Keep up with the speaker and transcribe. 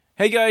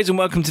Hey guys, and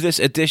welcome to this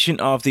edition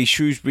of the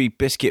Shrewsbury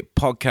Biscuit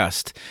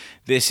podcast.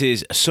 This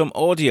is some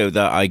audio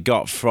that I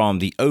got from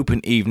the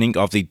open evening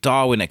of the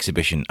Darwin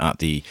exhibition at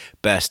the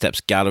Bear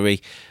Steps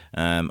Gallery.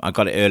 I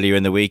got it earlier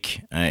in the week.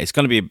 It's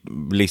going to be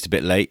released a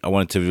bit late. I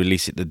wanted to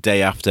release it the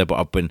day after,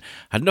 but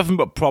had nothing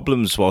but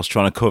problems whilst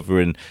trying to cover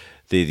in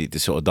the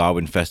sort of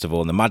Darwin Festival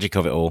and the magic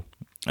of it all.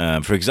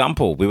 For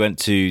example, we went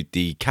to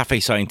the Cafe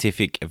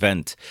Scientific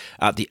event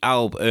at the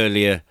Alb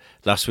earlier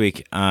last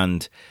week,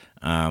 and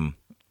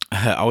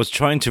I was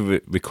trying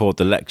to record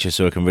the lecture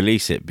so I can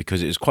release it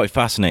because it was quite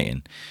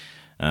fascinating.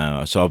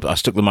 So I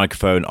stuck the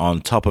microphone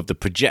on top of the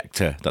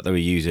projector that they were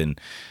using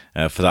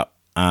for that,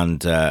 and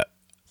the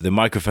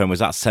microphone was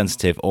that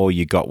sensitive. All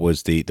you got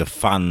was the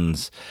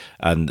fans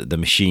and the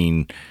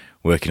machine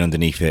working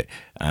underneath it,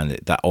 and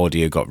that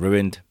audio got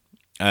ruined.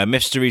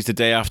 Mysteries the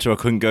day after I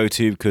couldn't go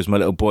to because my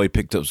little boy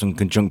picked up some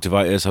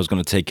conjunctivitis. I was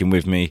going to take him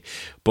with me,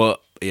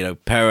 but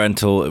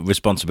parental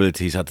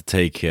responsibilities had to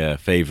take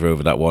favour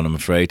over that one, I'm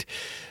afraid.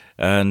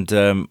 And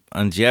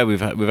yeah,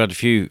 we've had a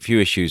few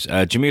issues.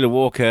 Jamila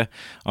Walker,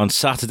 on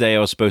Saturday I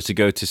was supposed to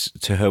go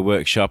to her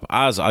workshop,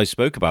 as I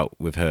spoke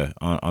about with her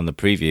on the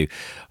preview.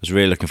 I was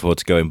really looking forward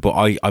to going, but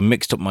I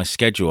mixed up my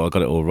schedule. I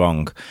got it all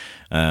wrong.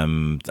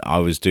 I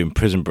was doing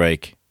Prison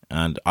Break,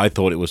 and I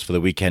thought it was for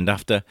the weekend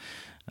after,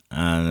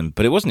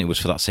 but it wasn't. It was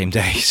for that same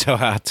day, so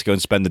I had to go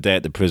and spend the day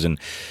at the prison.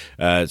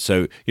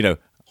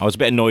 I was a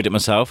bit annoyed at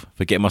myself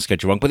for getting my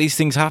schedule wrong, but these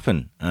things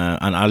happen,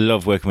 and I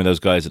love working with those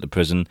guys at the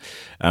prison.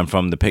 And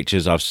from the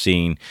pictures I've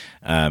seen,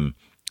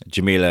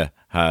 Jamila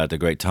had a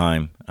great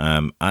time.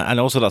 And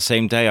also that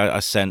same day, I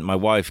sent my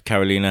wife,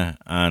 Carolina,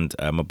 and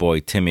my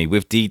boy, Timmy,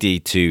 with Dee Dee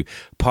to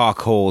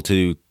Park Hall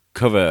to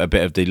cover a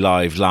bit of the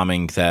live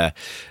lambing there.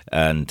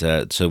 And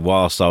so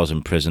whilst I was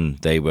in prison,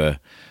 they were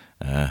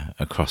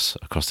across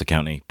the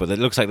county, but it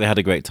looks like they had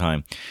a great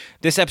time.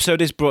 This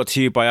episode is brought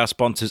to you by our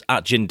sponsors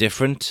at Gin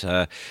Different.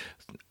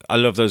 I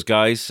love those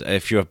guys.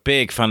 If you're a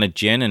big fan of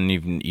gin and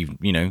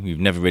you've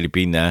never really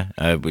been there,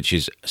 which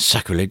is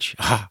sacrilege,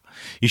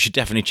 you should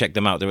definitely check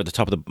them out. They're at the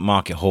top of the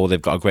market hall.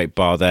 They've got a great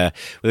bar there.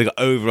 They've got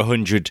over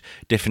 100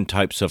 different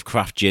types of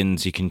craft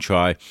gins you can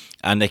try,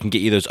 and they can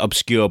get you those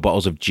obscure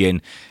bottles of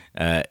gin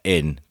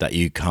in that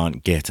you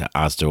can't get at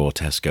Asda or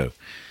Tesco.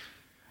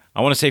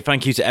 I want to say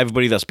thank you to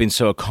everybody that's been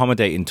so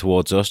accommodating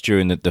towards us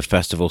during the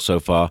festival so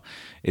far.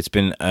 It's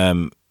been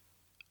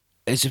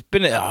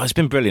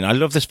brilliant. I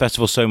love this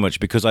festival so much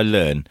because I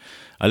learn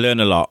a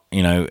lot.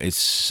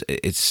 There's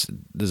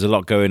a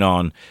lot going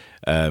on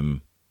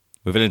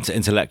with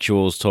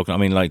intellectuals talking. I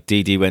mean, like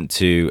Dee Dee went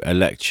to a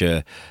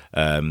lecture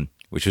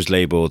which was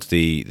labelled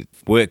 "The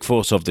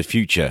Workforce of the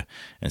Future"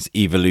 and it's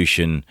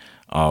evolution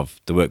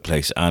of the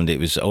workplace, and it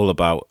was all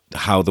about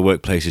how the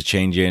workplace is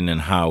changing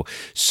and how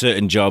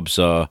certain jobs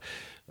aren't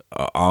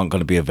going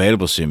to be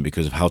available soon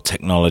because of how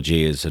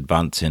technology is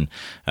advancing.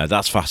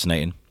 That's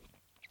fascinating.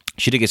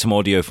 She did get some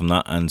audio from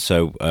that, and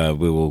so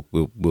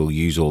we'll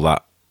use all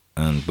that,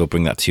 and we'll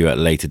bring that to you at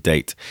a later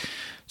date.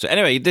 So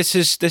anyway, this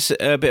is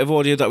a bit of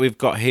audio that we've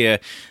got here.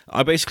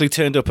 I basically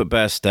turned up at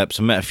Bear Steps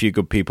and met a few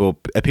good people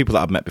that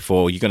I've met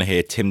before. You're going to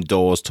hear Tim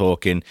Dawes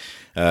talking,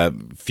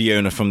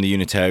 Fiona from the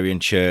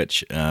Unitarian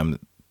Church,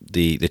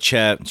 the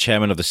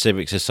chairman of the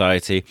Civic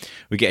Society.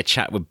 We get a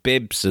chat with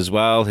Bibbs as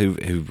well, who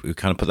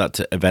kind of put that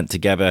event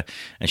together,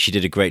 and she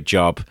did a great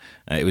job.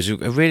 It was a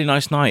really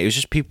nice night. It was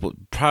just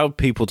proud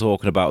people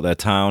talking about their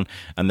town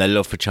and their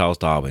love for Charles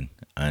Darwin,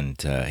 and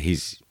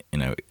he's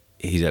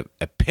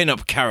a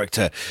pin-up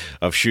character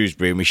of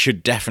Shrewsbury, and we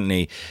should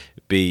definitely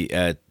be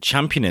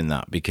championing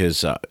that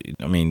because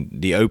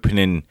the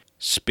opening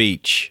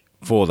speech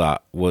for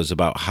that was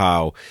about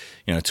how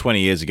 20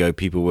 years ago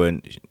people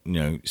weren't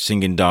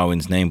singing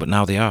Darwin's name, but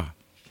now they are.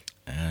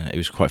 It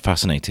was quite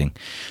fascinating.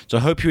 So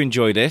I hope you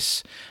enjoy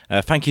this.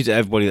 Thank you to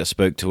everybody that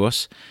spoke to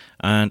us,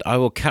 and I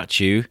will catch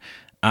you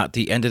at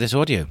the end of this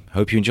audio.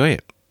 Hope you enjoy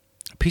it.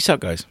 Peace out,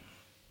 guys.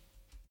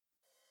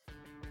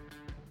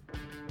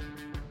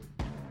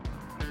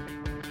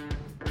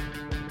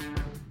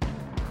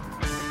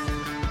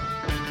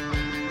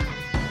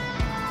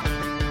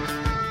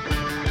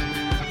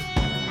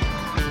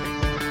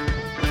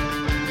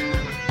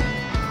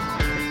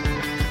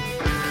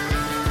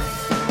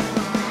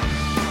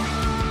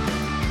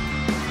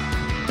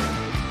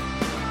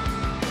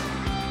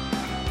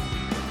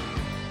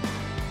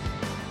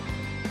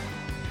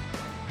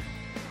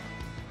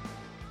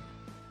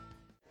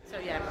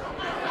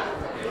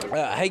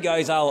 Hey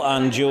guys, Al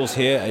and Jules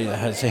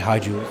here. Say hi,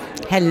 Jules.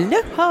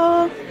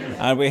 Hello.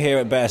 And we're here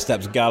at Bear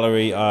Steps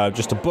Gallery,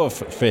 just above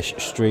Fish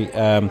Street,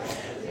 and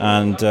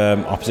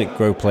opposite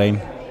Grove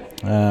Plain.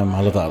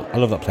 I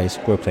love that place,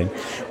 Grove Plain.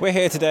 We're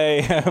here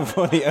today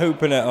for the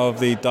opener of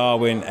the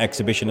Darwin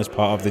exhibition as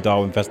part of the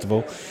Darwin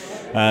Festival.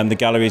 The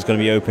gallery is going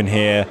to be open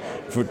here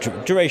for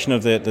duration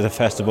of the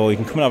festival. You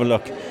can come and have a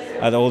look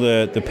at all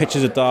the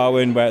pictures of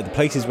Darwin, where the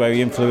places where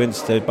he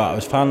influenced about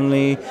his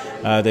family.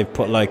 They've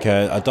put like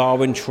a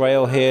Darwin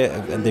trail here,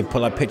 and they've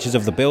put like pictures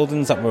of the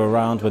buildings that were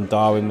around when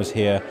Darwin was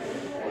here.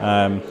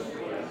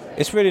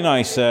 It's really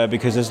nice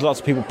because there's lots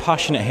of people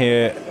passionate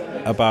here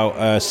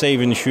about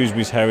saving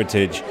Shrewsbury's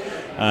heritage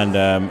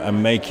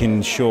and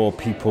making sure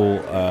people,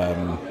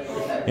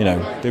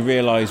 they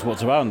realise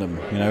what's around them,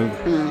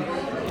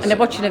 And they're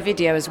watching a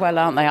video as well,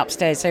 aren't they,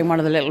 upstairs? So in one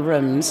of the little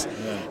rooms,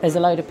 there's a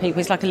load of people.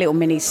 It's like a little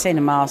mini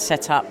cinema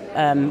set up,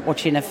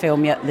 watching a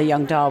film, the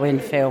Young Darwin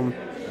film.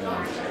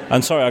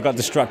 And sorry, I got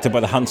distracted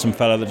by the handsome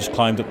fella that just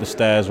climbed up the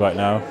stairs right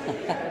now.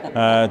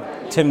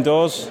 Tim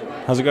Dawes,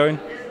 how's it going?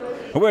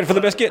 A word for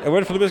the biscuit.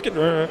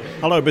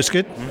 Hello,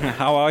 Biscuit.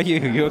 How are you?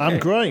 You okay? I'm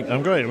great.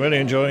 Really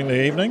enjoying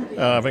the evening.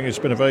 I think it's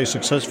been a very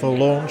successful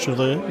launch of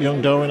the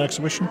Young Darwin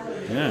exhibition.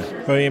 Yeah.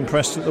 Very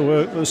impressed at the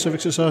work that the Civic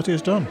Society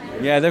has done.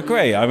 Yeah, they're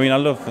great. I mean, I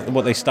love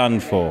what they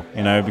stand for,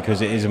 because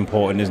it is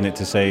important, isn't it,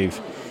 to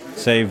save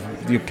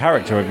the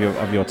character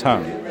of your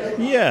town.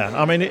 Yeah,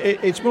 I mean,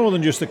 it's more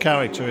than just the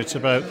character. It's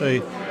about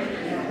the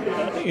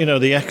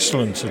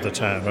excellence of the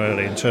town,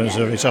 really, in terms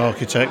of its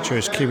architecture,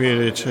 its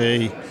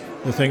community,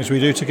 the things we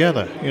do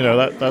together.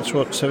 That's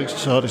what civic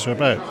societies are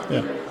about.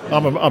 Yeah,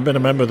 I've been a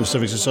member of the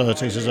civic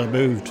societies as I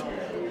moved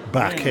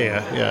back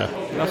here. Yeah,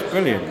 that's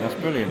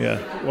brilliant.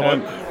 Yeah.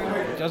 Well,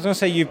 I was going to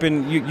say you've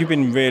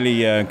been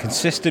really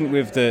consistent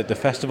with the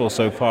festival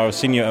so far. I've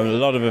seen you at a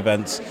lot of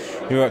events.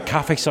 You were at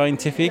Cafe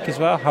Scientific as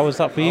well. How was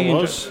that for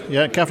you?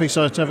 Yeah, Cafe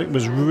Scientific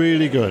was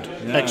really good.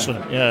 Yeah.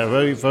 Excellent. Yeah,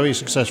 very, very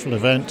successful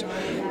event.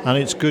 And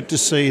it's good to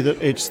see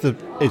that it's the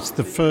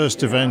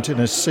first event in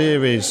a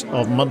series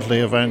of monthly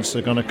events that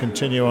are going to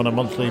continue on a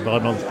monthly by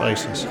month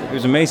basis. It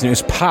was amazing. It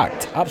was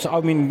packed. Absolutely.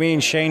 I mean, me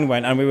and Shane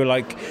went, and we were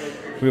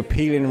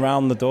peeling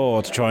around the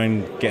door to try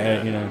and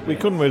get We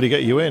couldn't really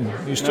get you in.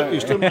 You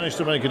still managed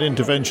to make an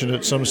intervention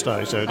at some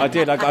stage. I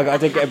did. I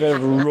did get a bit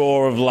of a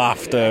roar of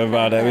laughter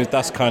about it.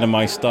 That's kind of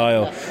my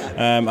style.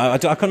 I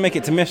couldn't make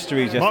it to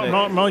Mysteries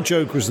yesterday. My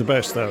joke was the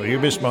best, though. You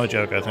missed my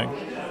joke, I think.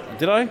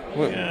 Did I?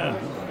 Yeah.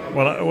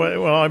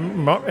 Well,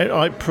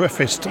 I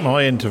prefaced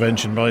my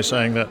intervention by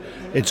saying that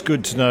it's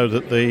good to know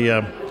that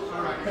the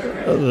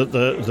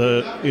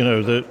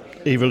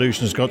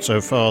evolution has got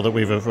so far that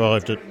we've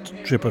arrived at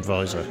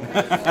TripAdvisor.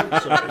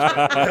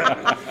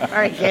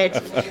 Very good.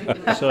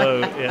 So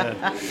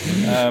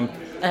yeah.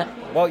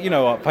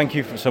 Well, thank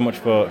you so much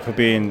for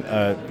being.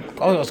 I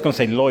was going to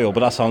say loyal,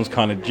 but that sounds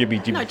kind of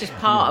jibby. No, just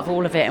part of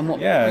all of it and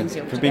what brings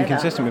it all for being together.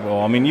 consistent with it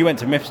all. I mean, you went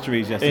to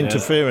Mysteries yesterday.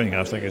 Interfering,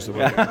 I think, is the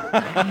word.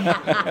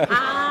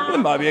 There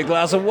might be a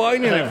glass of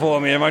wine in it for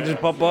me. I might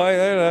just pop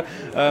by.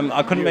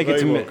 I couldn't make it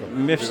to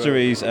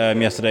Mysteries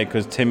yesterday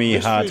because Timmy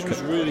Mysteries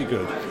was really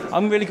good.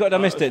 I'm really glad I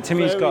missed it.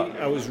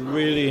 I was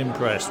really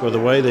impressed with the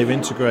way they've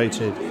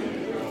integrated.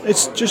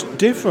 It's just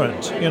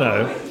different,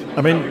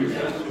 I mean,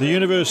 the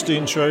University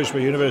of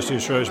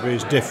Shrewsbury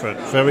is different,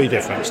 very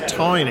different. It's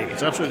tiny,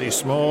 it's absolutely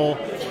small,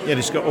 yet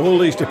it's got all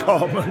these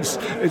departments.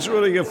 It's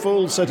really a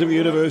full set of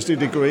university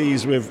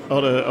degrees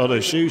on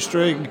a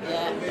shoestring.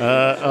 And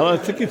I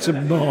think it's a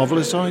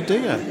marvellous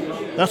idea.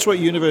 That's what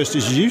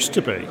universities used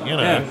to be,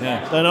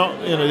 Yeah. They're not,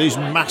 these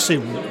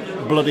massive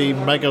bloody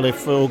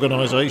megalith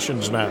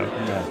organisations now.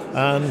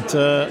 Yeah. And,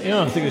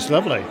 I think it's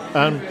lovely.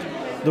 And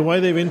the way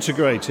they've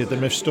integrated the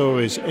myth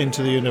stories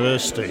into the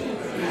university.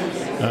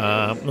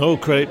 All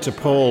credit to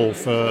Paul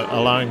for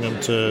allowing them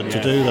to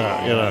do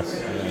that,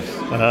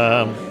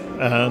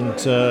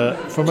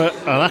 from an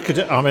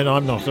academic,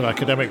 I'm not an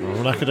academic, but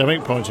from an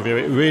academic point of view,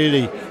 it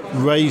really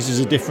raises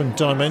a different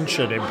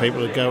dimension in people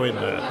who go in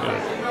there.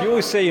 You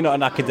always say you're not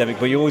an academic,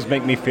 but you always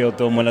make me feel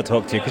dumb when I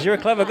talk to you because you're a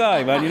clever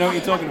guy, man. You know what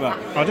you're talking about.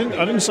 I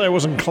didn't say I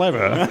wasn't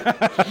clever.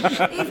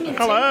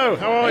 Hello,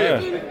 how are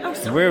you? Oh,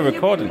 sorry, We're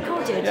recording.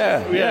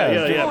 Yeah.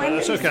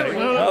 That's okay.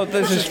 Oh,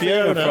 this is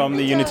Fiona from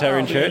the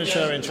Unitarian Church.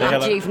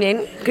 Good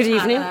evening. Good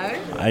evening.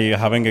 Are you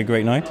having a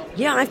great night?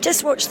 Yeah, I've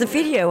just watched the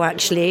video,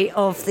 actually,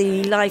 of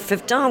the life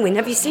of Darwin.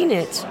 Have you seen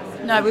it?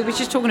 No, we were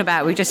just talking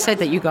about. We just said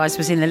that you guys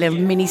was in a little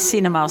mini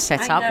cinema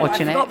set up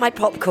watching I've it. got my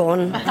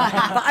popcorn, but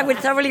I would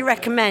thoroughly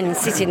recommend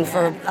sitting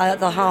for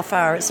the half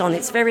hour it's on.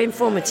 It's very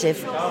informative.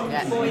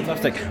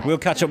 Fantastic. We'll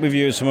catch up with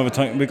you some other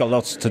time. We've got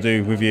lots to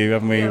do with you,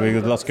 haven't we? We've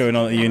got lots going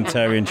on at the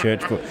Unitarian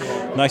Church. But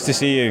nice to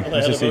see you.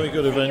 They had a very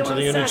good event at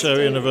the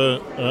Unitarian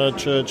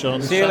Church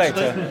on See you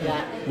Saturday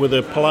later. With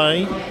a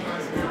play.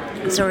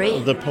 Sorry?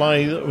 The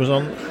play that was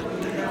on.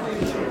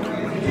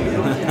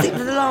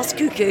 The Last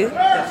Cuckoo.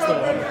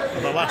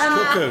 The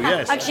Last Cuckoo,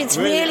 yes. Actually, it's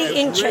really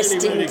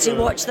interesting really to good.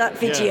 watch that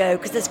video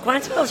because there's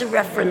quite a lot of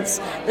reference.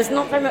 There's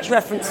not very much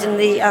reference in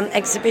the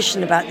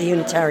exhibition about the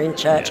Unitarian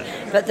Church,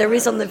 but there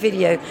is on the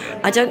video.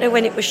 I don't know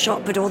when it was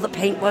shot, but all the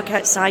paintwork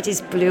outside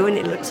is blue and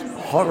it looks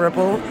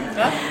horrible.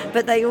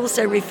 But they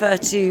also refer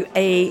to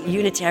a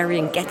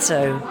Unitarian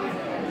ghetto.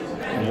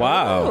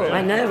 Wow.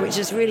 I know, which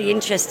is really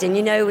interesting.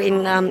 In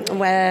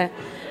where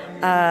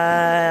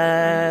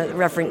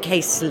Reverend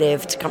Case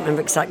lived, can't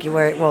remember exactly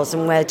where it was,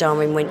 and where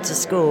Darwin went to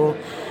school,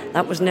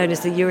 that was known as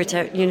the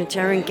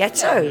Unitarian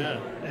Ghetto.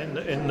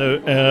 In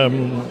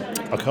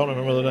the I can't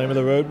remember the name of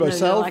the road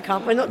myself. No, I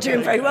can't. We're not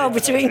doing very well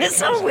between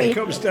us, are we? It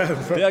comes down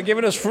from... They are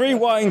giving us free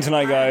wine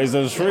tonight, guys.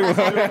 There's free wine.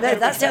 No,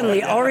 that's down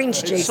the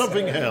orange juice. It's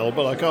something hill,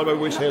 but I can't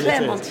remember which hill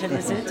Claremont it is. Hill,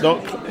 is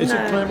it? Is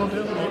it Claremont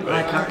Hill?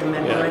 I can't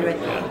remember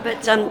anyway.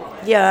 But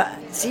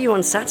see you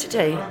on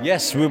Saturday.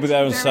 Yes, we'll be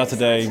there on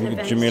Saturday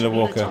with Jamila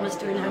Walker. Thomas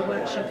doing her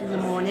workshop in the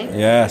morning.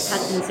 Yes.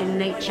 Patterns in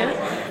nature.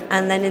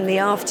 And then in the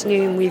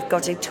afternoon we've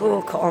got a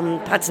talk on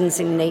patterns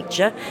in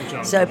nature.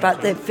 So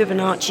about the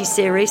Fibonacci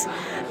series.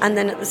 And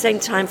then at the same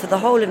time for the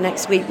whole of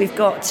next week we've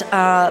got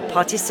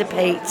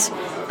Participate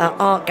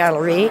Art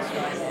Gallery.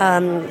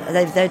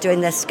 They're doing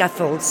their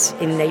Scaffolds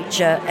in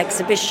Nature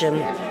exhibition,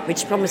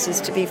 which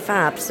promises to be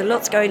fab. So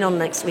lots going on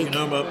next week.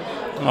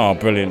 Oh,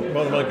 brilliant.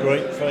 One of my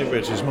great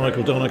favourites is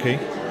Michael Donachie,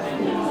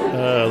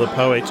 the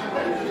poet.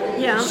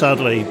 Yeah.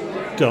 Sadly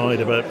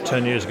died about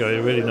 10 years ago,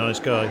 a really nice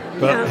guy.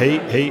 But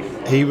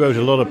he wrote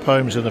a lot of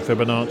poems in the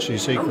Fibonacci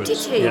sequence. Oh, did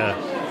he? Yeah.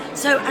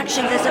 So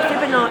actually there's a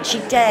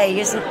Fibonacci day,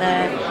 isn't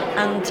there?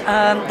 And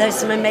there's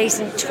some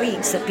amazing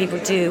tweets that people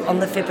do on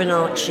the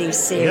Fibonacci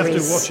series. You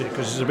have to watch it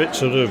because it's a bit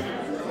sort of,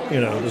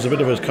 there's a bit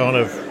of a kind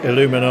of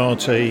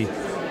Illuminati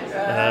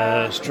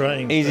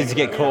strange. Easy to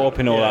get caught up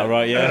in all that,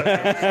 right? Yeah.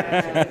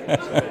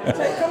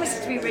 So it promises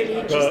to be really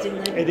interesting.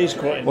 It is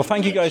quite. Well,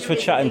 thank you guys for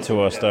chatting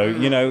to us, though.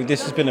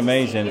 This has been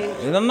amazing.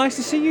 And nice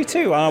to see you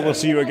too. And we'll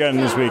see you again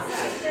this week.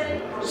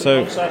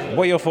 So,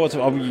 what are your thoughts?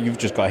 You've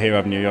just got here,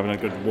 haven't you? You're having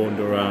a good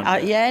wander around.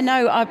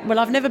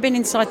 I've never been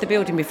inside the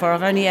building before.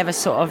 I've only ever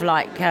sort of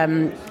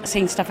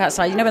seen stuff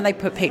outside. When they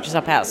put pictures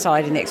up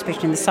outside in the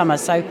exhibition in the summer.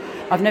 So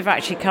I've never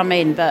actually come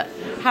in, but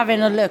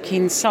having a look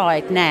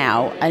inside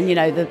now, and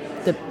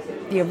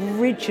the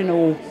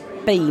original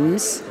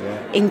beams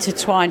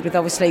intertwined with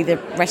obviously the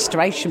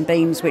restoration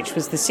beams, which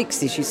was the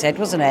 60s, you said,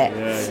 wasn't it?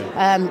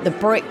 Yeah. The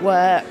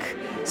brickwork.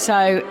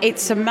 So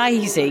it's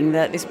amazing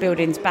that this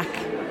building's back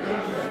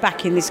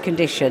in this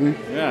condition.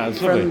 Yeah, it's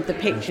from lovely. the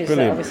pictures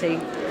that obviously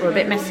were a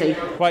bit messy.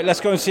 Right,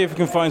 let's go and see if we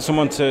can find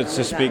someone to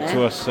speak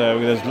to us.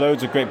 There's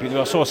loads of great people.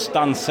 I saw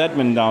Stan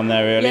Sedman down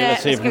there earlier.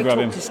 Let's see if we can grab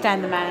him. To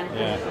Stan the man.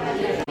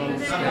 Yeah.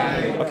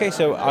 Okay,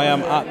 so I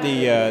am at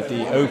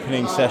the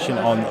opening session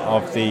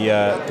of the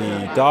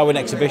Darwin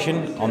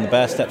exhibition on the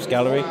Bear Steps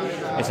Gallery.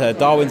 It's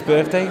Darwin's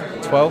birthday,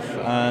 12th,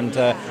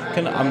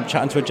 and I'm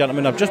chatting to a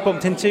gentleman I've just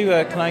bumped into.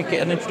 Can I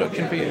get an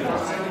introduction for you?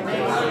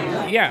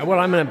 Yeah, well,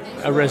 I'm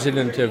a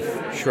resident of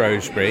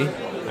Shrewsbury,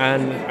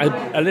 and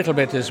a little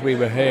bit as we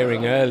were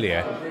hearing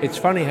earlier, it's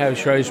funny how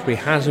Shrewsbury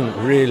hasn't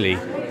really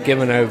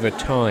given over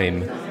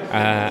time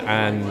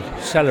and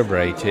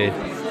celebrated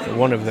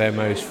one of their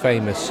most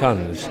famous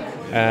sons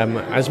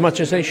as much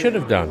as they should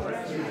have done.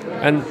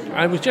 And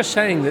I was just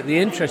saying that the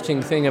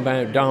interesting thing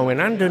about Darwin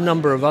and a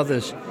number of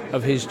others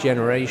of his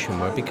generation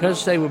were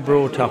because they were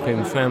brought up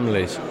in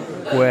families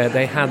where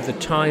they had the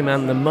time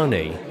and the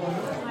money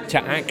to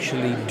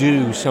actually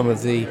do some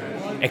of the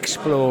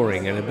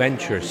exploring and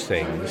adventurous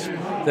things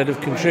that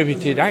have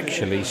contributed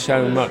actually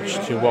so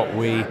much to what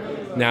we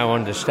now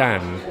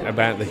understand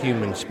about the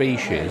human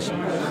species.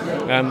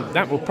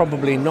 That would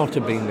probably not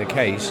have been the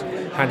case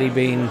had he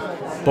been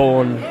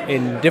born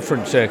in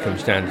different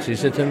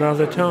circumstances at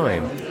another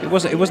time. It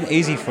wasn't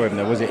easy for him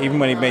though, was it? Even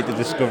when he made the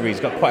discovery, he's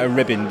got quite a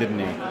ribbon, didn't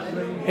he?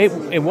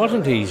 It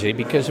wasn't easy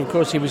because, of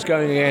course, he was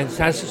going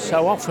against, as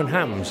so often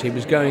happens, he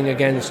was going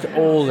against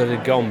all that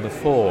had gone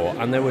before,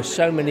 and there were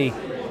so many,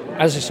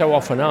 as there so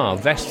often are,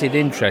 vested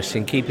interests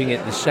in keeping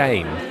it the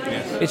same.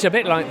 Yes. It's a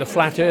bit like the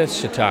Flat Earth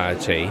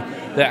Society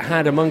that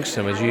had amongst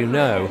them, as you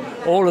know,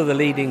 all of the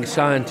leading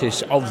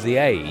scientists of the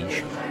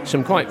age,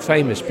 some quite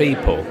famous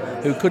people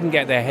who couldn't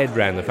get their head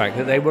around the fact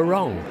that they were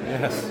wrong.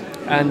 Yes.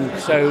 And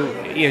so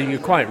you're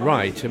quite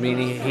right. I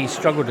mean, he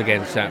struggled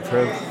against that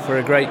for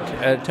a great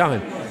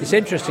time. It's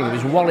interesting, it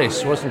was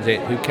Wallace, wasn't it,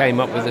 who came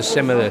up with a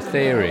similar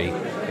theory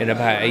in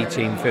about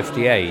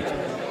 1858.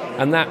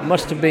 And that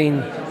must have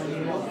been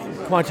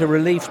quite a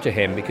relief to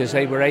him because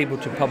they were able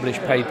to publish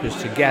papers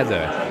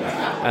together.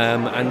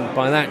 And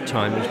by that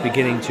time, it was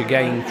beginning to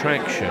gain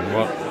traction,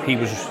 what he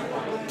was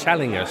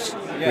telling us,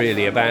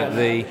 really, about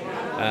the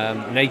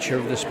nature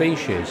of the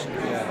species.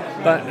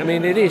 But, I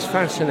mean, it is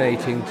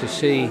fascinating to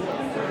see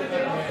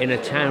in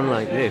a town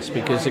like this,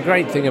 because the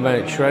great thing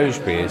about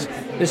Shrewsbury is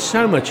there's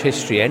so much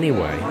history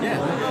anyway,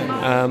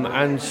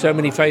 and so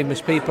many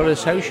famous people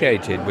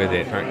associated with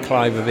it, like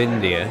Clive of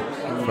India,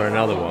 for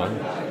another one,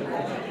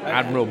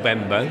 Admiral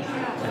Benbow.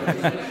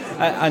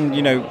 And,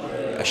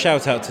 a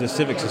shout out to the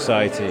Civic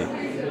Society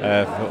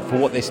for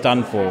what they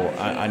stand for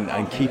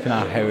and keeping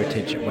our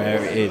heritage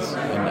where it is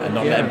and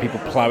not letting people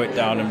plough it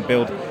down and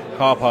build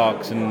car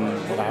parks and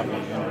what have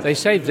you. They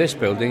saved this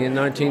building in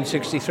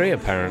 1963,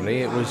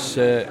 apparently. It was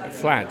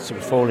flats, it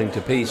was falling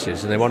to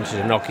pieces, and they wanted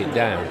to knock it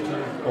down.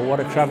 Well, what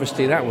a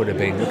travesty that would have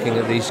been, looking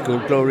at these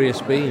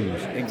glorious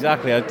beams.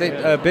 Exactly.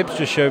 Bibbs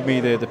just showed me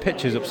the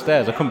pictures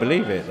upstairs. I couldn't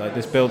believe it. Like,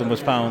 this building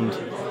was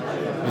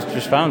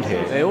just found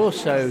here. They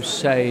also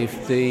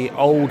saved the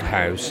old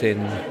house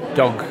in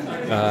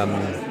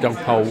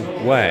Dogpole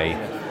Way,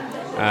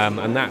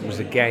 and that was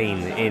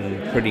again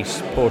in pretty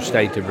poor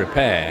state of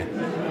repair.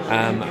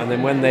 And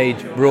then when they'd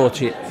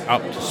brought it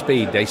up to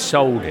speed, they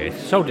sold it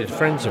to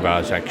friends of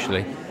ours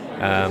actually,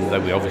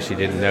 though we obviously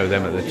didn't know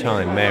them at the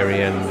time,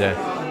 Mary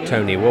and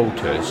Tony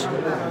Walters.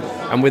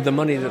 And with the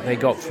money that they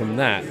got from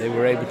that, they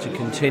were able to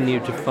continue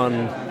to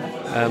fund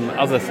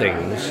other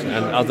things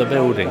and other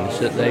buildings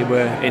that they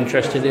were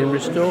interested in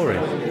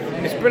restoring.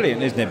 It's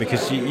brilliant, isn't it?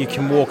 Because you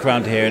can walk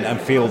around here and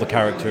feel the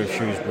character of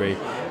Shrewsbury,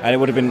 and it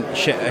would have been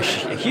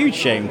a huge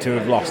shame to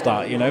have lost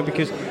that,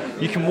 because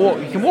you can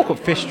walk up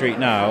Fish Street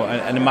now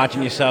and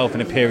imagine yourself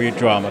in a period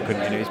drama,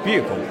 couldn't you? It's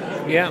beautiful.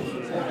 Yeah.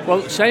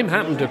 Well, same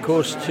happened, of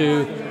course,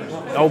 to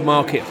Old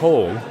Market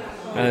Hall,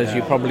 as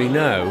you probably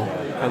know,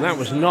 and that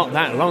was not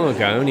that long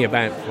ago, only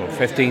about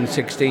 15,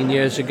 16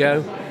 years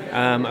ago.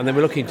 And they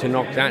were looking to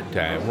knock that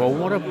down. Well,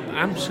 what an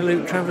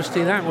absolute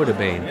travesty that would have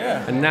been.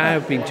 Yeah. And now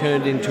been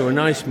turned into a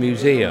nice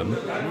museum,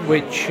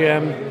 which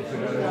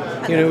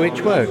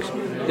which works.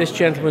 This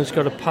gentleman's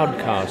got a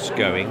podcast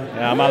going.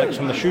 I'm Alex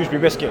from the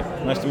Shrewsbury Biscuit.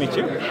 Nice to meet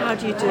you. How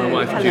do you do? My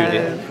wife Hello.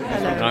 Judith.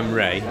 Hello. I'm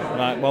Ray.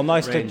 Right, well,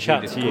 nice Ray to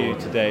chat Judith to you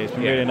Gordon. today. It's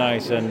been really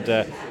nice, and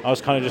I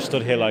was kind of just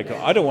stood here like,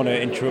 I don't want to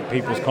interrupt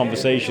people's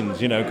conversations,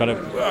 kind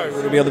of,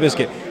 we're be on the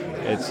biscuit.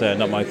 It's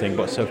not my thing,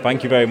 but so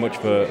thank you very much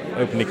for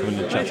openly coming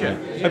to chat to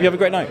me. Hope you have a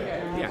great night.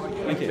 Yeah,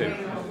 Thank you.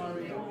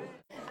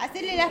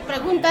 Hacerle las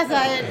preguntas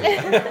a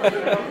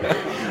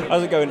él.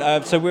 How's it going?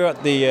 So we're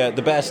at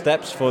the Better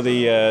Steps for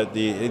the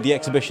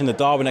exhibition, the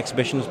Darwin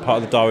exhibition, as part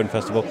of the Darwin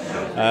Festival.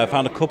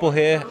 Found a couple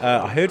here.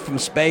 I heard from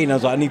Spain. I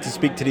was like, I need to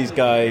speak to these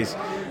guys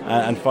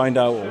and find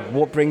out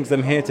what brings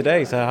them here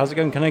today. So how's it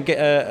going? Can I get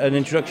an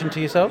introduction to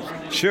yourselves?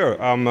 Sure.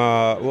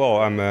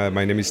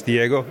 My name is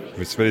Diego.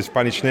 It's a very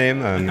Spanish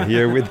name. I'm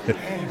here with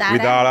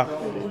Dara.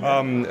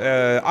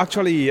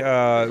 Actually,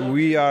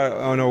 we are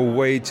on our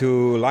way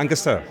to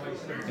Lancaster.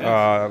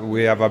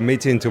 We have a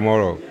meeting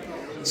tomorrow.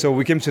 So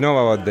we came to know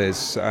about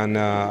this, and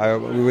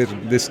we were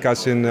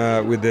discussing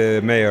with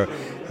the mayor.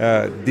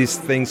 These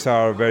things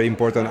are very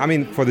important. I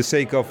mean, for the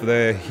sake of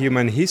the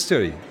human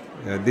history,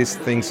 these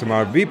things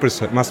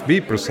must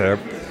be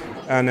preserved.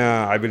 And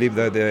I believe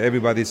that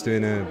everybody's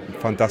doing a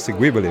fantastic.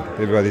 We believe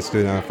everybody's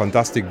doing a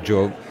fantastic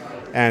job.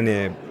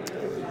 And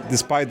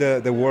despite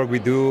the work we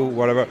do,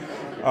 whatever,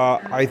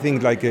 I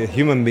think like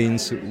human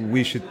beings,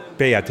 we should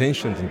pay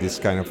attention to this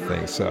kind of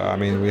things. I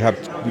mean, we have,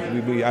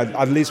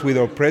 at least with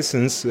our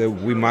presence,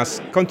 we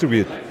must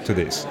contribute to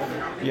this.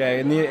 Yeah,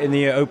 in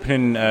the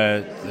opening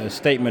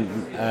statement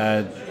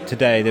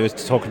today, there was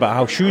talk about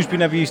how Shrewsbury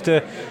never used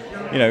to,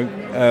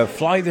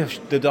 fly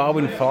the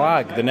Darwin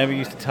flag. They never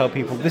used to tell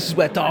people this is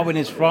where Darwin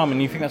is from,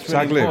 and you think that's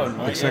really important,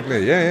 right?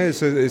 Exactly. Yeah.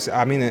 So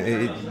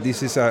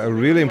this is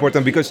really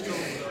important because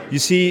you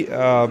see,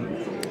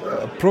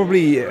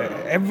 probably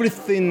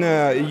everything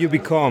you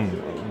become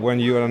when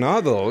you are an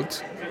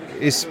adult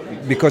is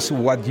because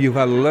what you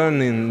have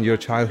learned in your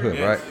childhood,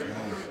 right?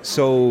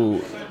 So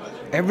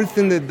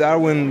everything that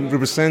Darwin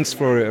represents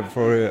for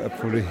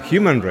the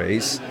human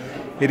race,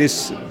 it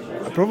is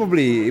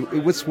probably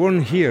it was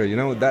born here.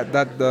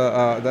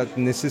 That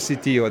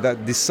necessity or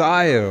that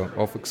desire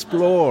of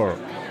explore.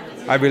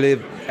 I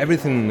believe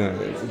everything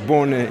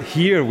born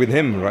here with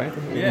him, right?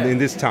 Yeah. In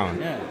this town.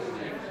 Yeah.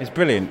 It's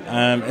brilliant.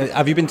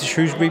 Have you been to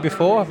Shrewsbury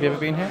before? Have you ever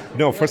been here?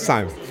 No, first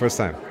time.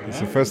 It's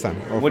the first time.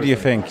 What do you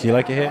think? Do you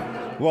like it here?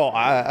 Well,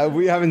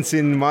 we haven't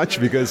seen much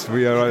because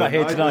we are not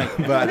here tonight.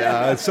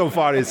 But so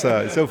far it's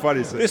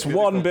This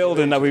one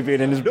building that we've been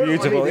in is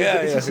beautiful.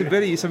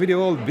 It's a very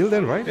old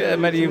building, right? Yeah,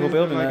 medieval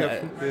building.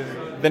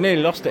 They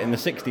nearly lost it in the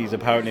 60s,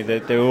 apparently.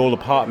 They were all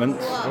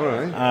apartments. All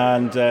right.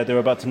 And they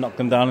were about to knock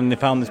them down, and they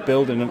found this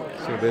building.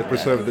 So they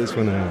preserved this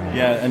one.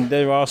 Yeah, and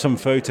there are some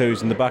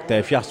photos in the back there.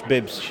 If you ask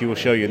Bibbs, she will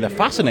show you. And they're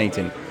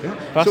fascinating. Yeah.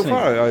 Fascinating. So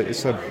far,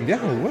 it's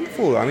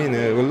wonderful. I mean,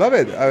 we love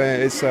it. I mean,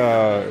 it's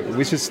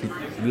we just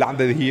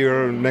landed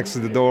here next to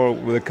the door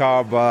with a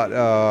car,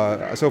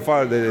 but so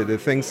far the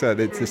things,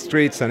 the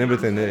streets and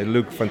everything, they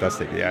look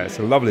fantastic. Yeah, it's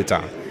a lovely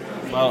town.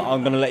 Well,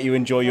 I'm going to let you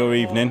enjoy your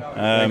evening.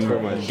 Thanks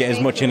very much. Get as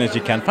much in as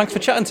you can. Thanks for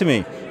chatting to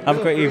me. Have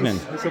a great evening.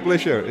 It's a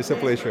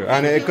pleasure.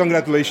 And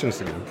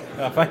congratulations again.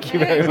 Thank you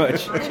very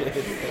much.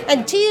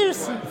 And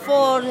cheers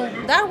for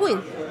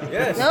Darwin.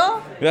 Yes.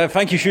 No? Yeah,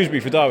 thank you, Shrewsbury,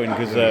 for Darwin,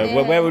 because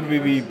where would we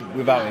be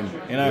without him?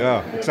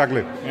 Yeah,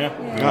 exactly.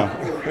 Yeah.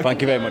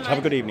 Thank you very much. Have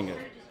a good evening.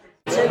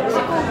 So was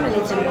it called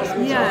Millington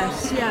Hospital?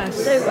 Yes.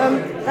 So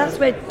that's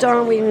where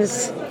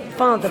Darwin's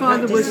father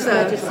was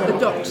practiced medicine. the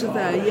doctor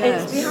there,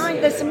 yes. It's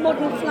behind, there's some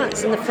modern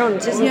flats in the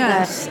front, isn't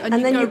Yes, there?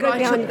 and then you you go go right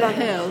behind up the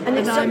hill, and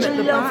it's and I'm such at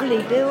a the lovely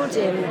back.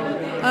 building.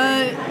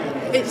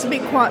 It's a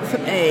bit quiet for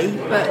me,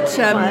 but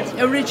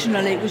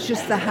originally it was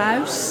just the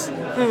house.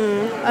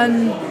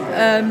 And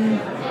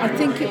I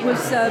think it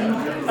was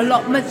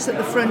allotments at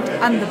the front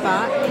and the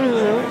back.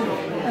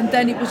 And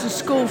then it was a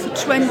school for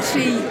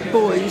 20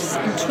 boys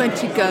and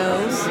 20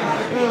 girls.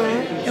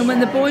 And when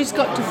the boys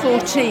got to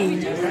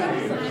 14,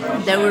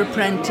 they were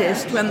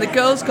apprenticed. When the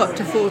girls got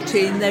to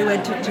 14, they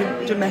went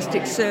into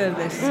domestic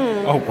service.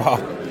 Oh, wow.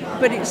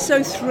 But it's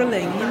so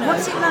thrilling,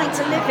 What's it like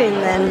to live in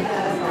then?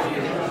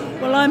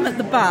 Well, I'm at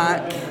the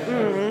back,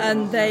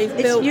 and they've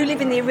built. You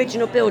live in the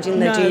original building,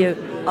 though, do you?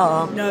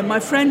 No, my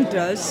friend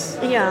does.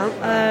 Yeah.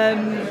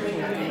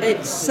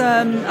 It's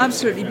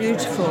absolutely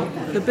beautiful.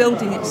 The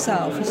building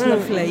itself is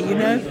lovely,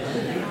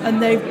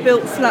 and they've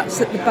built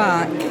flats at the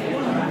back,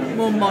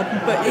 more modern,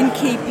 but in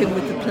keeping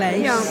with the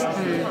place. Yeah.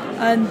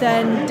 And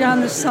then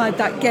down the side,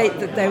 that gate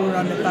that they were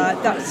on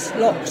about, that's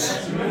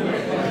locked.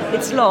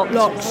 It's locked.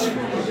 Locked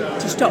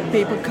to stop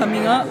people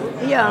coming up.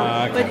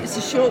 Yeah. But it's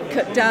a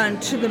shortcut down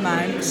to the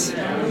mount.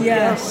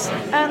 Yes.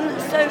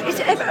 So is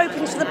it ever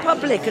open to the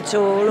public at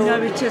all? Or?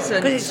 No, it isn't.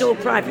 Because it's all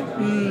private.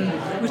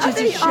 Which Are is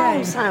they a shame.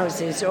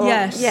 almshouses? Or?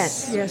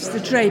 Yes, the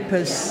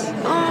Drapers.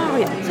 Oh,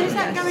 yeah. So is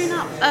that going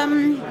up?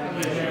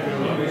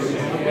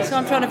 So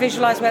I'm trying to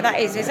visualise where that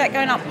is. Is that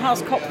going up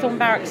past Copthorne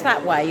Barracks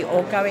that way,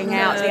 or going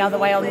out the other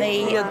way on the?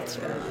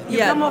 You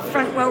come off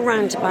Frankwell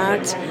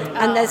roundabout,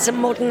 and there's some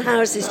modern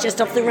houses just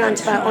off the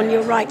roundabout on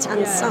your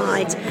right-hand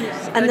side,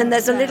 and then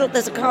there's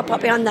a car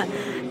park behind that,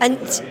 and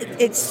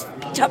it's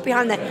tucked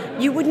behind there.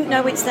 You wouldn't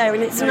know it's there,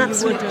 and it's an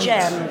absolute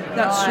gem.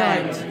 That's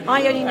right.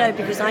 I only know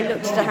because I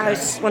looked at a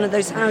house, one of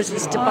those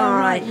houses to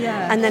buy,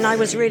 and then I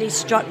was really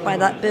struck by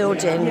that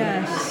building.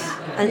 Yes.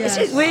 And it's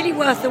really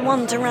worth a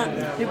wander around.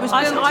 It was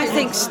I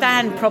think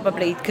Stan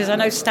probably, because I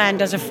know Stan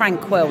does a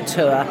Frankwell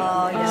tour.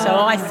 So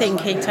I think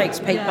he takes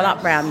people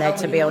up round there,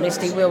 to be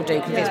honest. He will do,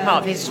 because it's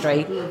part of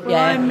history. Well,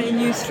 I'm in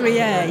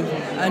U3A,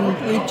 and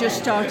we just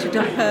started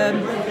up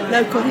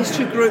local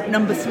history group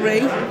number 3,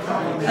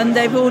 and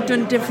they've all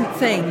done different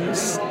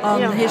things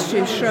on the history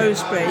of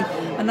Shrewsbury,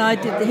 and I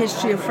did the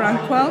history of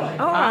Frankwell.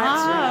 All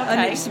right.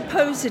 And it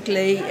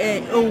supposedly,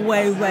 all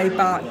way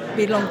back,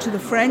 belonged to the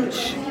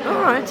French.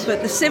 All right.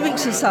 But the Civic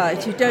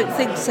Society don't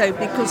think so,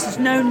 because there's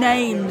no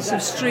names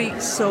of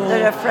streets or...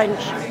 That are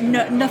French.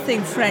 No,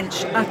 nothing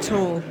French at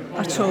all.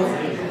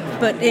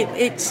 But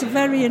it's a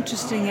very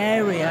interesting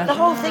area. The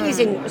whole thing is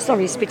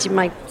sorry, spitting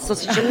my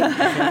sausage.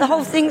 The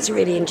whole thing's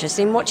really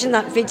interesting. Watching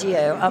that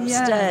video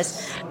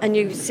upstairs, and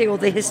you see all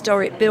the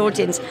historic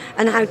buildings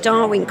and how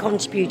Darwin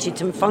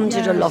contributed and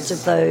funded a lot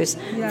of those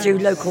through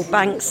local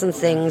banks and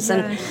things.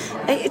 And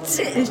it's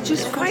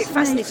just quite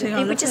fascinating.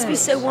 It would just be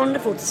so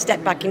wonderful to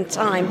step back in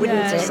time,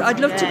 wouldn't it?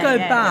 I'd love to go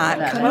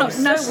back, not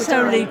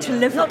necessarily to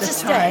live not at to the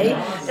stay,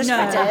 time. just for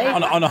a day.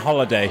 On a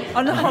holiday.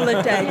 On a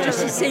holiday, just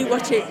to see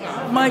what it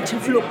might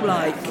have looked like.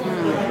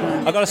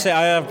 I've got to say,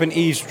 I have been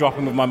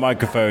eavesdropping with my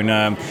microphone.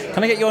 Can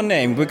I get your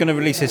name? We're going to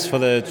release this for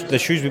the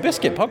Shrewsbury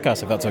Biscuit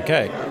podcast, if that's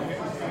okay.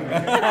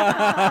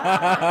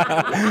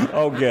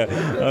 Oh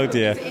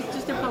dear. It's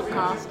just a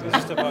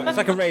podcast. It's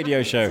like a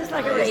radio show.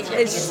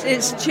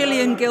 It's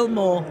Gillian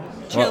Gilmore.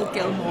 Jill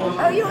Gilmore.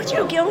 Oh, you're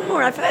Jill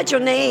Gilmore. I've heard your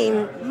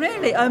name.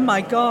 Really? Oh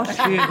my gosh.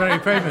 She is very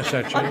famous,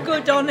 actually.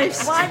 Good,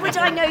 honest. Why would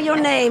I know your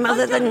name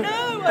other than...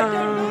 I don't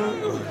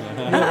know.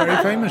 You're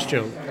very famous,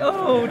 Jill.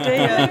 Oh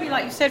dear. Maybe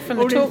like you said from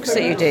the talks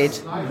that you did.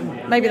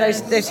 Maybe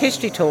those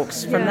history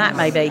talks from that,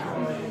 maybe.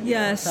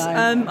 Yes,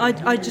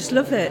 I just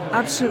love it,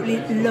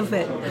 absolutely love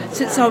it.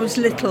 Since I was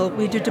little,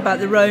 we did about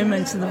the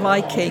Romans and the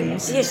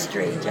Vikings.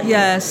 History.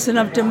 Yes, and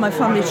I've done my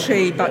family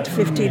tree back to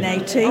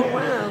 1580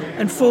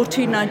 and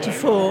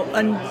 1494,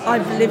 and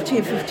I've lived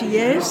here 50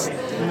 years,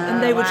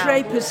 and they were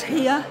drapers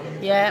here.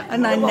 Yeah.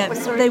 And they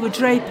were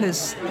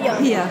drapers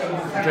here.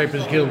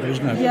 Draper's Guild,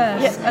 wasn't it?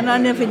 Yes, and I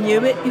never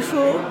knew it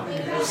before.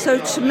 So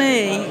to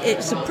me,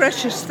 it's a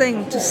precious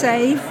thing to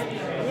save.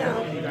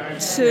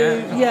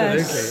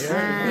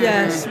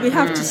 Yes, we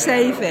have to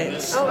save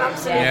it. Oh,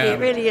 absolutely. It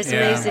really is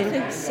amazing. I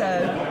think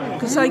so.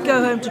 Because I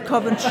go home to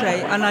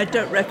Coventry and I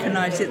don't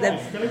recognise it.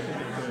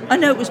 I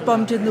know it was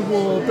bombed in the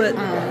war, but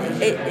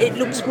it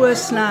looks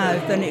worse now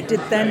than it did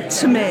then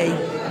to me.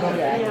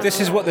 This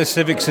is what the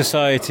Civic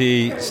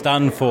Society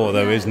stand for,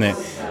 though, isn't it?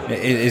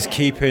 It is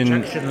keeping...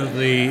 Protection of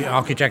the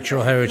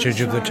architectural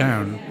heritage of the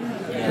town,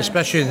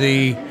 especially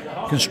the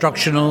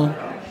constructional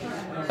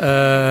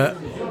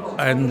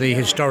and the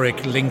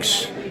historic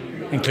links,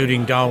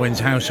 including Darwin's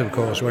house, of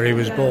course, where he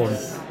was born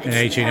in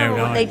 1809.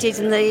 What they did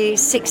in the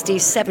 60s,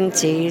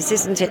 70s,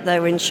 isn't it,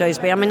 though, in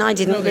Shrewsbury? I mean, I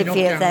didn't live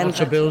here then. Lots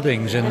of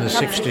buildings in the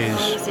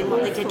 60s.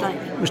 What they did,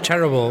 It was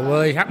terrible.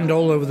 Well, it happened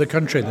all over the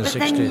country in the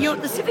 60s.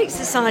 Then the Civic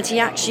Society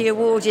actually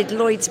awarded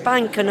Lloyd's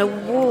Bank an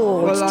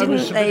award, I didn't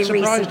was a they, bit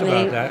surprised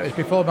recently? about that. It's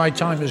before my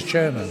time as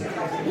chairman.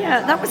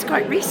 Yeah, that was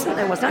quite recent,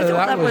 though, wasn't it? I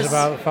thought that was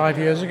about 5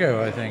 years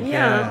ago, I think.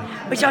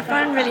 Yeah, which I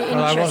found really interesting.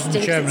 Well, I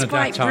wasn't chairman it's at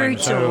quite that time,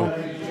 brutal. so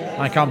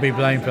I can't be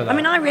blamed for that. I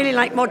mean, I really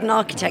like modern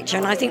architecture,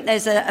 and I think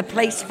there's a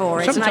place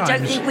for it. And I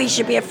don't think we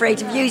should be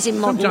afraid of using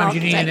modern sometimes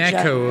architecture. You need an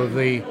echo of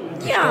the...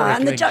 Yeah,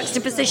 and the links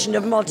juxtaposition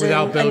of modern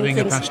without building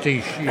and a things.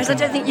 pastiche. Because I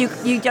don't think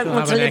you don't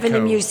want to live in a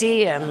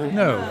museum.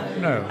 No.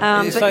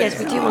 But yes,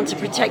 we do want to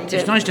protect it.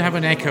 It's nice to have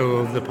an echo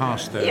of the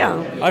past, though.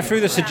 Yeah. I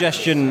threw the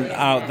suggestion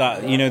out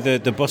that,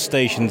 the bus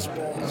stations,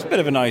 it's a bit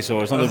of an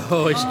eyesore. It's not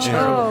it's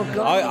terrible. Oh,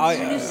 God.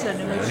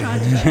 Unison, and we're trying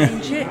to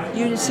change it.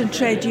 Unison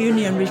Trade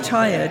Union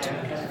retired.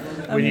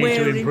 We need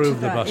to improve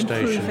the bus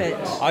station.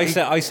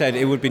 I said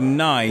it would be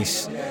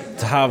nice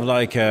to have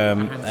like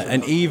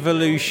an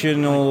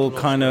evolutional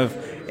kind of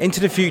into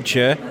the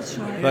future,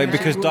 like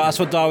because that's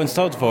what Darwin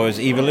stood for, is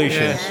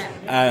evolution. Yes.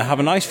 Have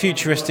a nice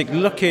futuristic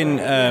looking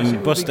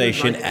bus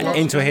station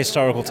into a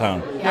historical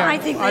town. Yeah, I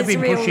think I've there's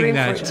been a real pushing room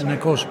for that, it. and of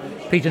course,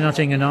 Peter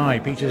Nutting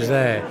and Peter's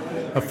there,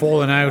 have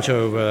fallen out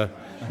over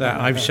that.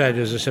 I've said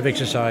as a civic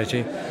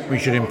society, we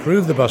should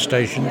improve the bus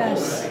station.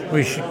 Yes.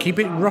 We should keep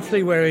it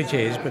roughly where it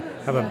is, but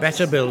have a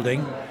better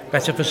building,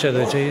 better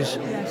facilities.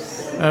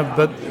 Yes.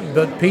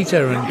 But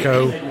Peter and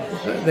co,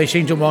 they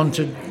seem to want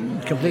to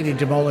completely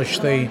demolish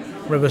the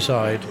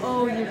riverside,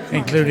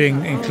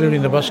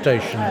 including the bus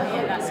station.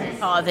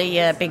 Part of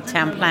the big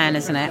town plan,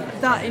 isn't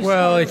it? That is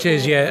Well, it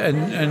is, yeah,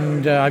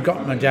 and I've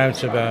got my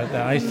doubts about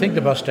that. I think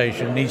the bus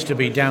station needs to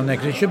be down there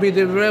because it should be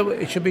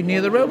it should be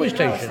near the railway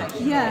station.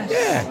 yes.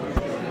 Yeah,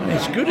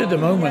 it's good at the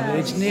moment.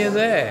 It's near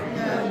there.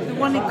 The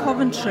one in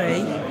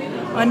Coventry,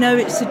 I know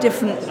it's a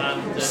different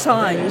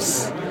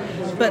size,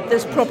 but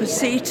there's proper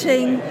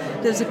seating,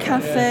 there's a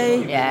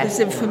cafe, Yeah. there's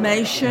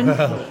information.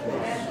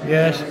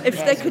 Yes. If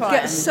they could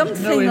get No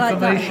something like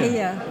that information.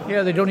 here.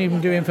 Yeah, they don't even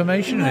do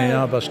information in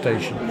our bus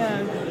station.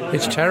 No.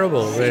 It's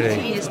terrible,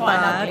 really. It's quite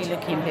an ugly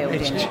looking building.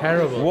 It's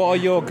terrible. What are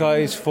your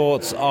guys'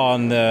 thoughts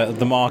on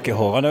the market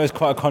hall? I know it's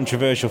quite a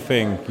controversial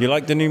thing. You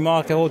like the new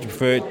market hall? Do you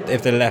prefer it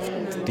if they left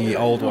the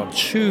old one?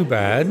 Too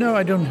bad. No,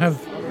 I don't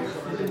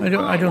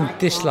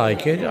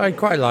dislike it. I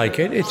quite like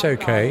it. It's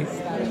okay.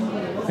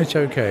 It's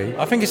okay.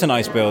 I think it's a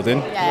nice building.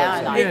 Yeah,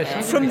 I like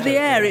it. From the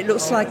air, it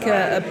looks like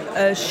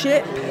a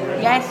ship,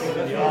 Yes.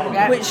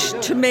 Yeah. which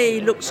to me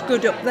looks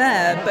good up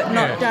there, but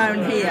not Yes.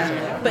 down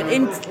here. But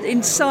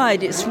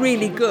inside, it's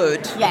really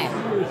good. Yeah.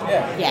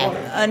 Yeah.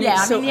 And yeah,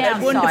 it's I mean, the a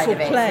outside wonderful of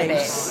it's a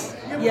place. bit-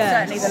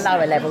 Yes. Certainly the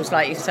lower levels,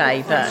 like you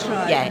say, but That's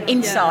right. yeah,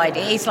 inside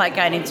it is like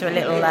going into a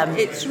little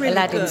It's really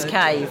Aladdin's good.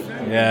 cave.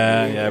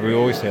 Yeah, we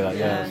always say that.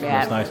 Yeah,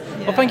 Yeah. that's nice.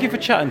 Well, thank you for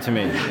chatting to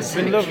me. It's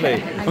been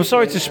lovely. I'm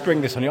sorry to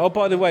spring this on you. Oh,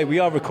 by the way, we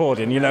are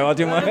recording. You know, I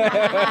didn't want.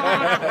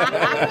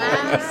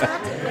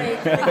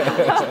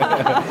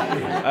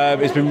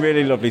 It's been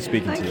really lovely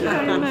speaking to you.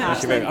 Thank you very much.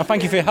 Thank you very much. And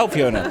thank you for your help,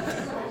 Fiona.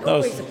 That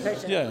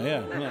was,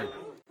 yeah.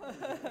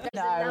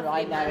 No,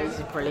 I know, it's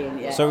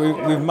brilliant, yeah.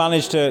 So we've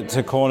managed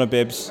to corner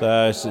Bibbs.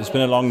 It's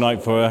been a long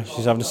night for her.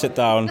 She's having to sit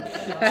down.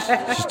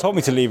 She's told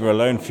me to leave her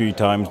alone a few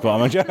times,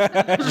 but she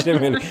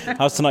didn't really.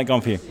 How's tonight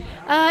gone for you?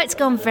 It's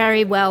gone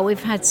very well.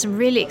 We've had some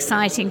really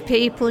exciting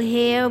people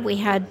here. We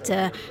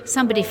had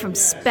somebody from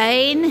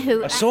Spain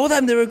who... I saw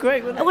them. They were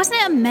great. Wasn't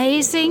it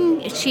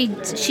amazing?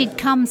 She'd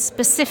come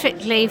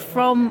specifically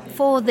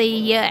for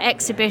the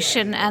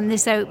exhibition and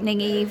this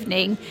opening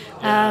evening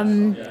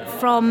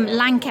from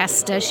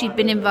Lancaster. She'd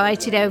been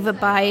invited over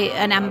by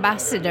an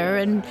ambassador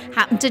and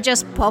happened to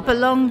just pop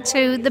along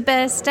to the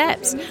Bare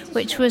Steps,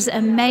 which was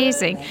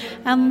amazing.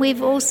 And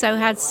we've also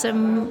had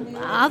some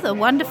other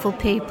wonderful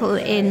people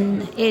in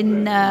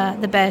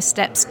the Bare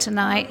Steps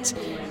tonight.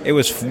 It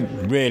was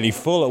really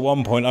full at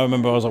one point. I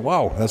remember I was like,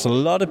 wow, there's a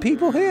lot of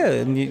people here.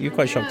 And you're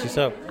quite shocked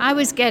yourself. I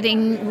was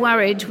getting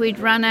worried we'd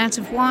run out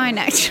of wine,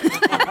 actually.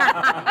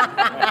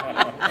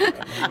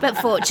 But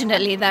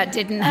fortunately, that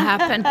didn't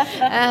happen.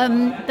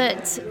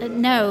 But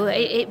no,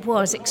 it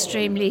was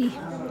extremely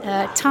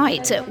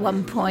tight at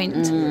one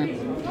point.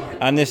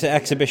 And this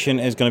exhibition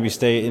is going to be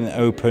staying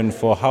open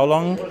for how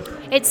long?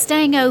 It's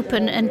staying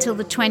open until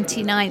the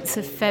 29th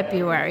of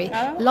February.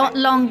 A lot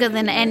longer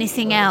than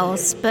anything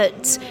else,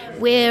 but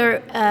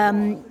we're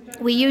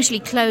usually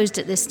closed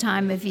at this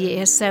time of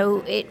year,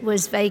 so it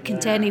was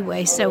vacant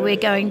anyway. So we're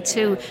going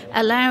to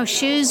allow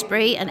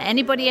Shrewsbury and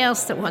anybody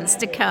else that wants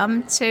to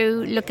come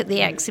to look at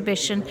the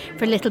exhibition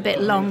for a little bit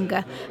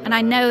longer. And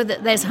I know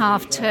that there's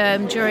half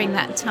term during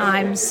that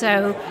time,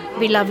 so it'd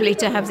be lovely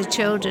to have the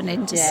children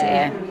in to see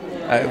it.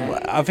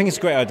 I think it's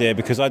a great idea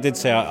because I did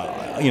say,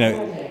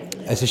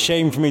 it's a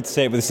shame for me to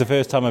say it, but it's the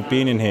first time I've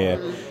been in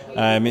here.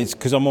 It's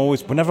because I'm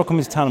always, whenever I come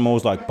into town, I'm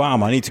always like,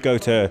 bam, I need to go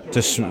to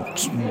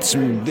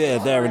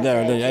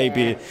there, A,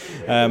 B.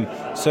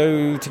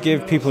 So to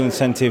give people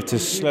incentive to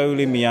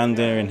slowly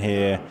meander in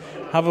here,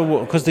 have a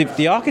walk, because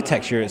the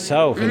architecture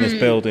itself in this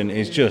building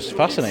is just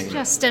fascinating. It's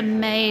just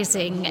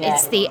amazing. Yeah.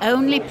 It's the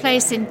only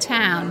place in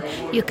town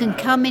you can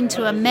come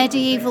into a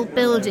medieval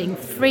building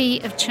free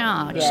of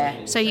charge.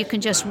 Yeah. So you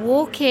can just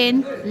walk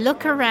in,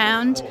 look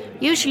around.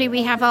 Usually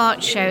we have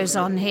art shows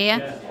on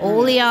here.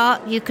 All the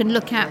art you can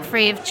look at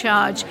free of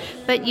charge.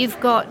 But you've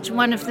got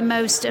one of the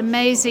most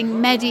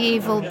amazing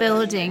medieval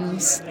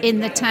buildings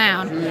in the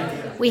town.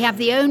 We have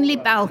the only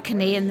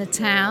balcony in the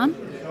town.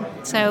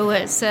 So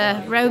it's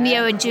a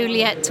Romeo and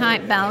Juliet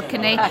type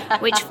balcony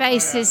which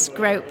faces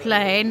Grote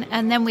Plain,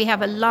 and then we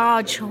have a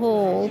large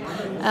hall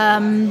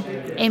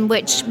in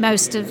which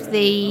most of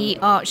the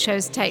art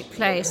shows take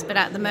place, but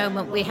at the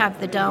moment we have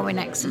the Darwin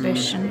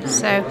exhibition.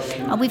 So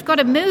we've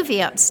got a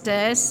movie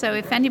upstairs, so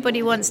if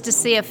anybody wants to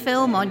see a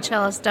film on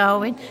Charles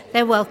Darwin,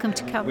 they're welcome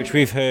to come. Which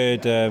we've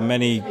heard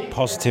many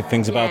positive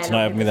things about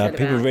tonight, haven't we? That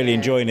people are really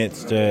enjoying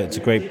it. It's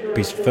a great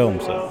piece of film.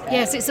 So.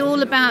 Yes, it's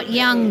all about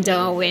young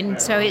Darwin,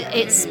 so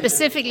it's specific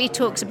specifically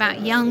talks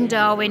about young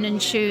Darwin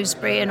and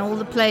Shrewsbury and all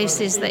the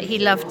places that he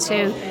loved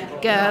to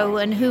go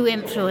and who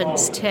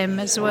influenced him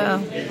as well.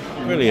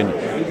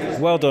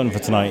 Brilliant. Well done for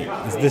tonight.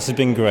 This has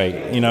been great.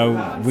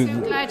 I'm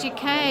glad you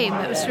came.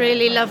 It was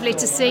really lovely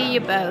to see you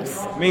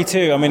both. Me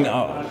too. I mean,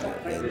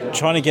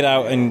 trying to get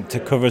out and to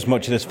cover as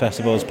much of this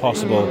festival as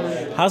possible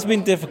has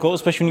been difficult,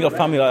 especially when you've got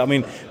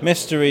family.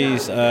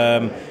 Mysteries.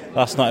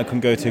 Last night I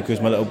couldn't go to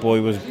because my little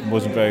boy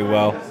wasn't very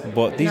well.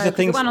 But these are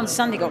things. The one on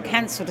Sunday got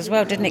cancelled as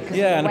well, didn't it?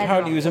 Yeah, and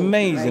apparently it was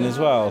amazing as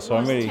well. So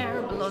I'm really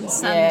terrible on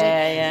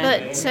Sunday.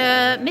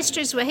 Yeah. But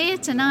Mysteries were here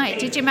tonight.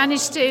 Did you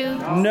manage to?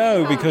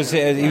 No, because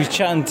he was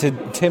chatting to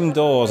Tim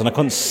Dawes, and I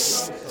couldn't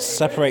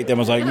separate them.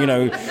 I was like,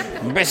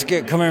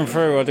 Biscuit coming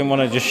through. I didn't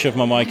want to just shove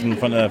my mic in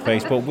front of their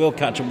face, but we'll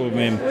catch up with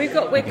him.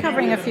 We're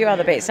covering a few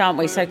other bits, aren't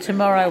we? So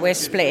tomorrow we're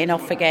splitting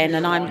off again,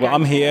 and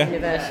I'm here to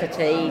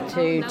university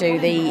to do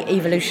the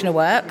evolutional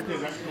work,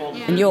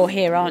 and you're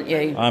here, aren't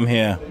you? I'm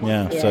here.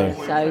 Yeah. So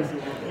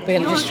we're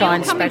going to just try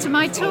and coming to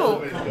my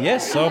talk.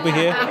 Yes, I'll be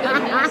here.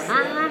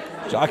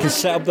 I can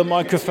set up the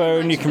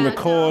microphone, you can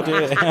record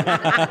it.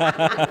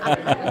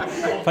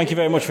 Thank you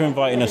very much for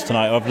inviting us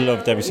tonight. I've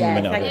loved every single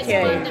minute of it. Thank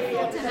you.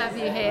 Wonderful to have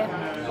you here.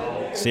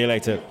 See you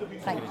later.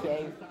 Thank you.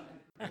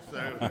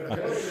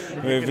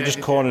 We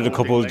just cornered a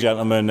couple of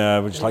gentlemen.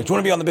 We're just like, do you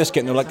want to be on the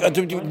Biscuit? And they're like,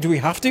 do we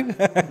have to?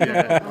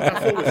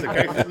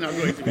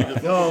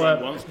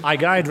 I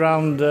guide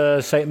round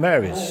St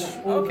Mary's.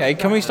 Okay,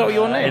 can we start with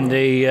your name?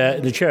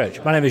 In the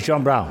church. My name is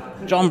John Brown.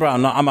 John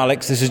Brown. I'm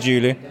Alex. This is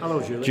Julie.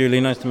 Hello, Julie. Julie,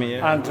 nice to meet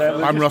you. And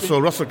I'm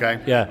Russell Gay.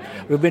 Yeah,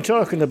 we've been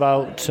talking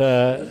about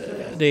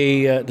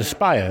the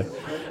spire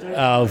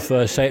of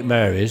St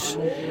Mary's.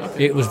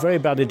 It was very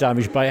badly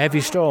damaged by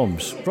heavy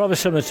storms, rather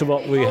similar to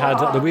what we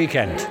had at the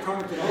weekend.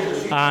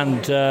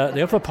 And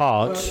the upper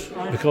part,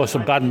 because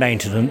of bad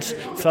maintenance,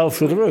 fell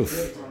through the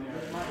roof.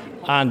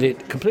 And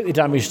it completely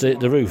damaged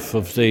the roof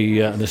of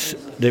the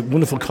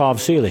wonderful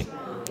carved ceiling.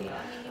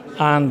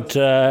 And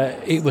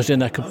it was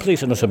in a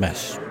complete and utter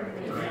mess.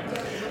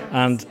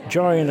 And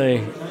during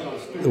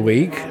the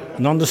week,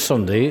 and on the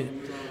Sunday,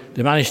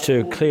 they managed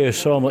to clear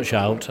so much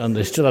out, and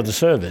they still had the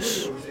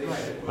service.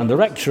 And the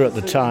rector at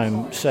the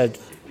time said,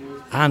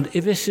 and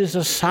if this is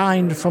a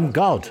sign from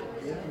God,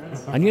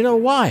 and you know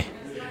why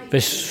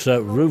this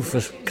roof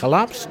has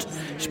collapsed?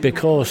 It's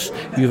because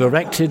you've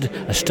erected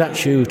a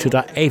statue to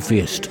that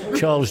atheist,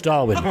 Charles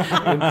Darwin, in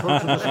front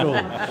of the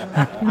school.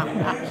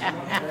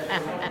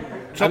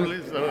 Trouble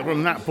is,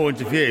 from that point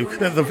of view,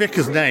 the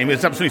vicar's name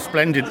is absolutely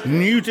splendid.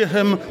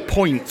 Newdiham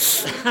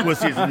Pointz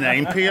was his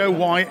name,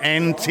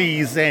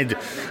 Poyntz.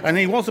 And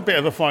he was a bit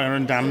of a fire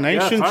and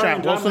damnation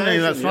chap, wasn't he?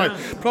 That's right.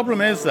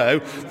 Problem is, though,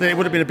 that it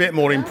would have been a bit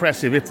more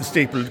impressive if the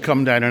steeple had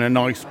come down in a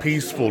nice,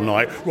 peaceful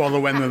night, rather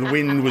when the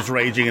wind was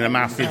raging in a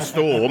massive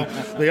storm.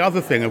 The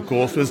other thing, of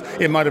course, was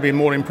it might have been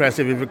more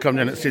impressive if it had come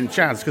down at St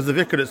Chad's, because the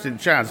vicar at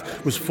St Chad's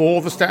was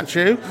for the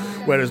statue,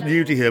 whereas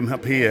Newdiham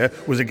up here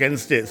was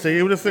against it. So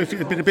you would have thought it would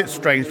have been a bit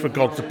strange for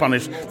God to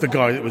punish the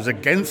guy that was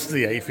against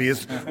the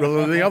atheist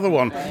rather than the other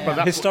one.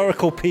 But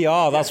historical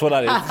PR, that's what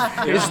that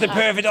is. It's the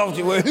perfect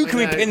object. Who can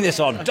we pin this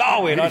on?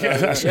 Darwin.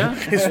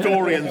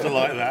 Historians are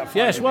like that.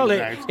 Yes, well,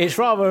 it's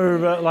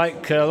rather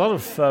like a lot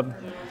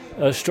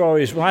of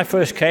stories. When I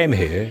first came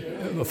here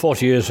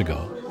 40 years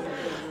ago,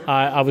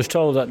 I was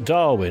told that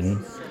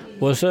Darwin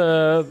was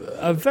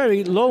a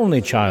very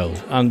lonely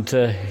child, and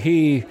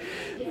he,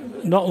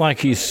 not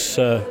like his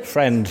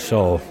friends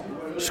or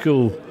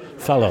school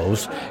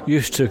fellows,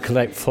 used to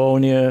collect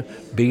fauna,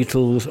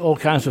 beetles, all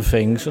kinds of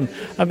things, and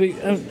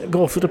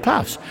go through the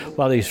paths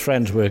while his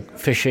friends were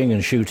fishing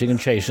and shooting and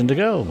chasing the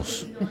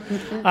girls.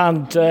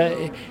 And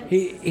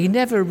he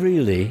never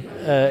really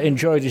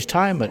enjoyed his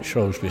time at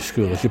Shrewsbury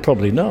School, as you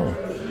probably know.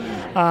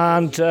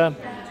 And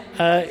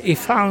he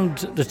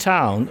found the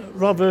town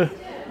rather,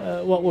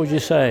 what would you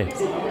say?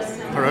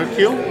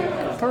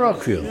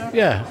 Parochial,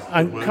 yeah,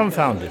 and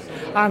confounded.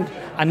 And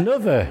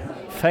another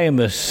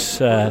famous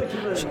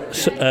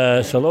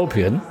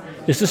Salopian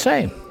is the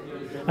same,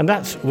 and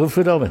that's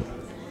Wilfred Owen.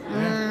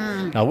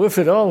 Now,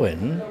 Wilfred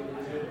Owen, do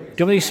you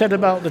know what he said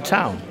about the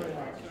town?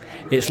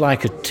 It's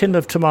like a tin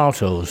of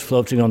tomatoes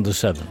floating on the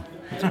Severn.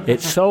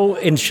 It's so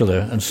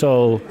insular, and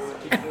so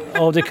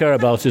all they care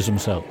about is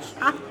themselves.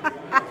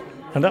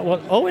 And that's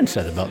what Owen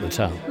said about the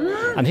town.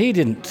 And he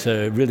didn't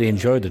really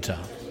enjoy the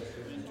town.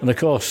 And of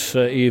course,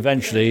 he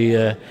eventually,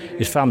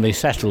 his family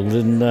settled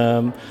in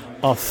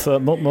off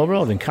Muckmore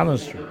Road in Cannon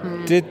Street.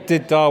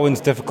 Did Darwin's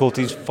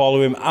difficulties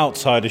follow him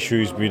outside of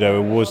Shrewsbury,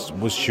 though? Was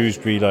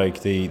Shrewsbury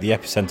like the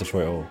epicentre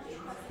for it all?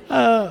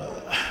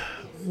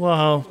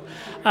 Well,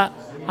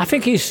 I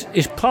think his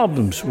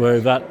problems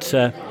were that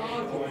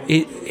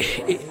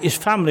his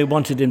family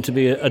wanted him to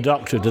be a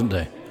doctor, didn't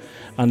they?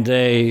 And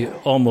they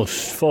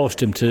almost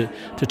forced him to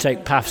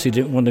take paths he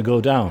didn't want to go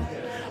down.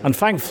 And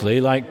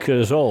thankfully, like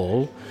us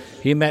all,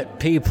 he met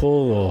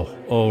people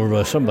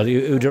or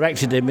somebody who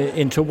directed him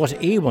into what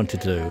he wanted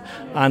to do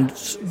and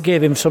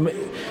gave him some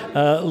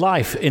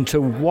life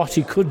into what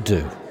he could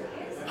do,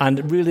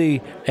 and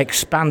really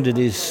expanded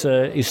his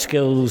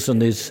skills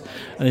and his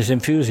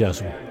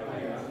enthusiasm.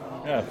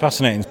 Yeah,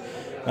 fascinating.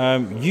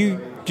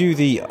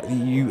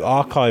 You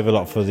archive a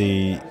lot for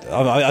the.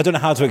 I don't know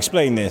how to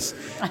explain this,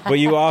 but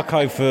you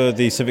archive for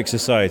the Civic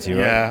Society,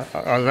 right?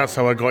 Yeah, that's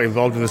how I got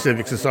involved in the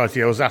Civic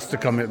Society. I was asked to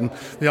come in.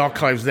 The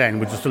archives then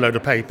were just a load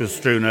of papers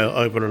strewn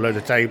over a load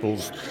of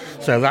tables,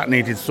 so that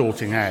needed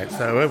sorting out.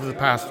 So over the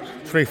past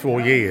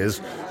 3-4 years,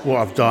 what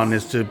I've done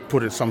is to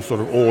put it in some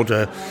sort of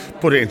order,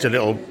 put it into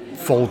little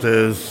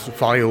folders,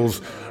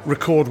 files,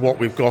 record what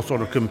we've got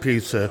on a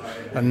computer,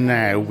 and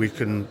now we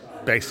can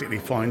basically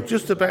find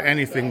just about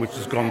anything which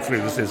has gone through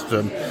the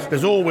system.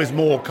 There's always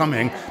more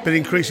coming, but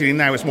increasingly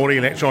now it's more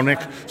electronic,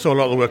 so a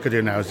lot of the work I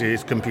do now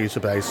is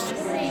computer-based.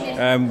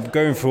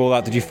 Going through all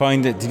that, did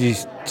you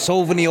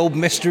solve any old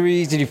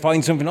mysteries? Did you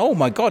find something? Oh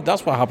my God,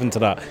 that's what happened to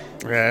that.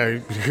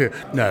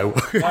 No.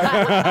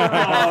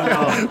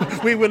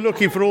 We were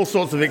looking for all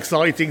sorts of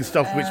exciting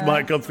stuff which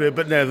might come through,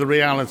 but no, the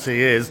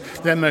reality is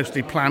they're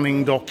mostly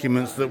planning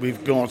documents that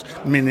we've got,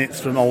 minutes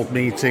from old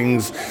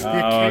meetings,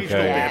 the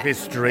occasional bit of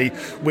history,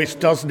 which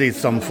does need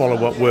some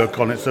follow-up work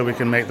on it so we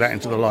can make that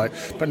into the light,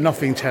 but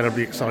nothing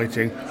terribly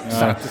exciting,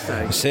 sad to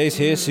say. It says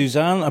here,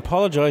 Suzanne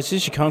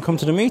apologises, she can't come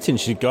to the meeting,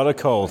 she's got a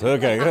cold.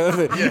 Okay.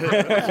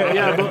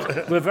 Yeah,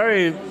 but we're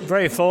very,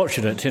 very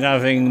fortunate in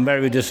having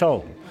Mary de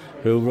Sol,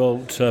 who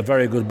wrote a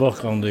very good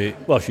book on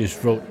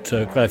she's wrote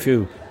quite a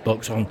few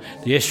books on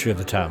the history of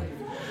the town.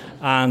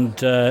 And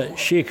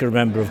she can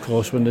remember, of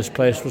course, when this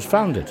place was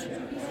founded.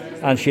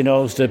 And she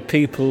knows the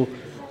people,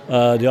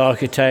 the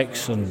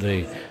architects and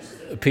the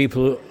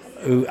people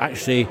who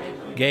actually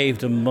gave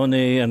them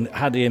money and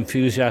had the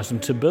enthusiasm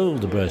to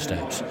build the Burr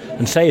Steps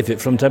and save it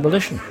from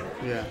demolition.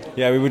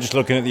 Yeah, we were just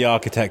looking at the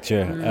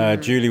architecture.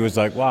 Julie was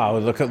like, wow,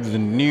 look at the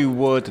new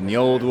wood and the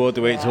old wood,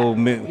 the way it's all...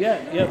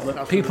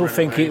 But people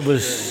think it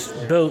was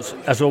built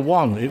as a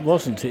one. It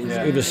wasn't.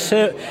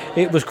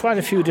 It was quite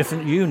a few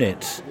different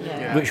units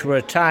which were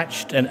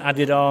attached and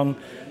added on.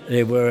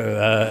 They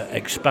were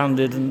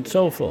expanded and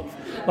so forth.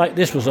 Like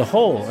this was a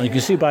hall, and you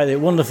can see by the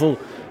wonderful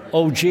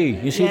OG.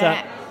 You see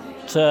that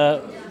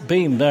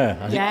beam there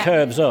as it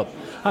curves up.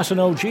 That's an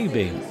OG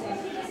beam.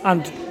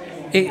 And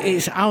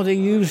it's how they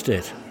used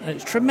it.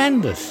 It's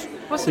tremendous.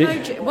 What's an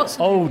OG? What's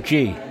OG?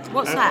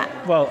 What's that?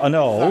 Well, an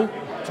O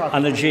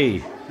and a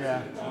G.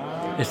 Yeah.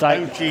 It's like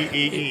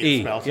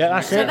OGEE. Yeah,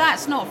 that's So it.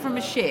 that's not from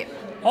a ship.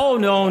 Oh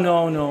no!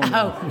 Oh,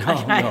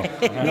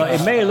 No,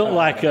 it may look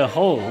like a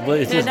hole,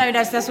 but it's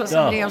that's what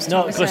somebody else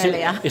told us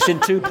earlier. It's in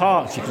two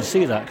parts. You can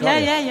see that,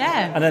 can't you?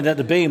 Yeah. And then at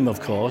the beam, of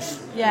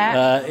course,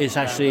 it's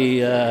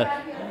actually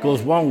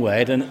goes one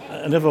way and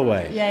another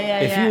way.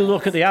 If you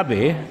look at the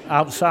Abbey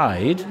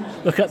outside,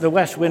 look at the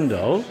west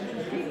window.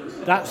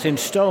 That's in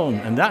stone,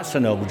 and that's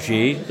an OG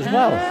as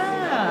well.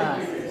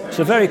 It's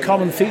a very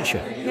common feature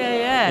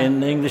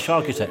in English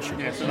architecture.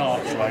 Yeah, it's an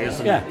archway,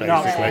 isn't it? An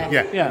archway.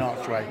 An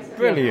archway.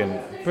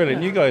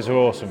 Brilliant. You guys are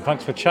awesome.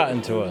 Thanks for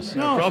chatting to us.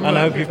 No and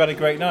I hope you've had a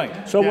great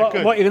night. So what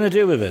are you going to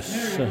do with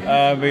this?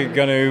 We're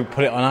going to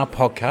put it on our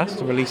podcast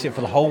and release it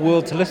for the whole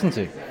world to listen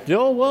to. The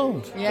whole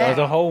world? Yeah.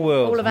 The whole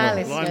world. All of our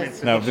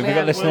listeners. No, we've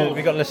got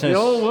listeners. The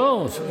whole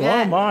world.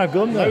 Oh my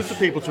goodness. Loads of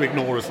people to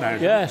ignore us now.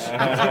 Yes.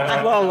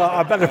 Well,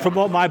 I better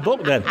promote my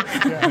book then.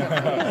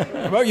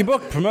 Promote your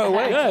book. Promote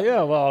away.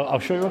 Yeah. Well, I'll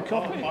show you a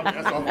copy.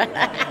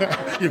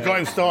 You've got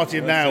him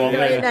started now.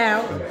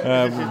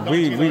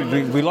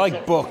 We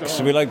like books.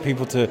 We like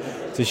people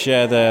to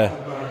share their.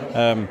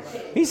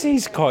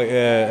 He's quite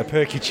a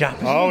perky chap.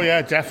 Oh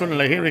yeah,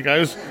 definitely. Here he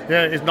goes.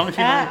 Yeah, his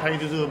 99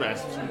 pages are the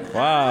best.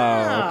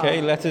 Wow.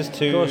 Okay, letters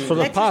to. For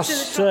the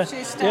past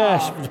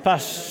the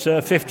past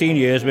 15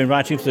 years, I've been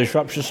writing for the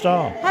Shropshire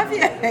Star. Have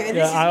you?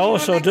 I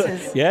also do.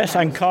 Yes,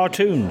 and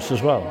cartoons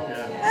as well.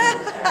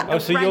 Oh,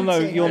 so you'll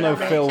know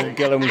Phil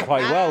Gillam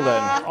quite well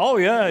then. Oh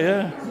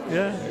yeah.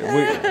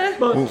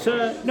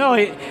 But no,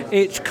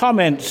 it's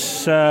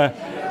comments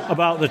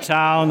about the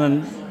town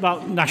and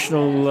about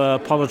national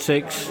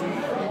politics,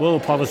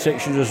 world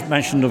politics. You just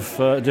mentioned of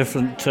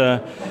different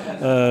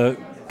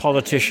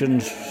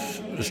politicians,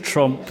 as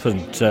Trump,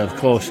 and of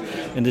course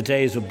in the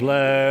days of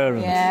Blair.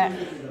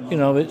 And, you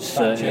know, it's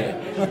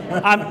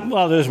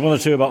there's one or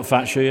two about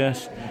Thatcher,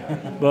 yes,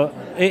 but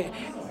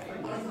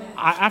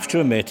I have to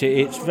admit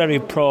it's very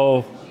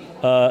pro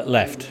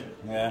left.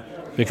 Yeah.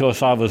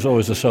 Because I was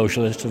always a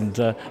socialist, and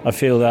I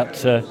feel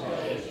that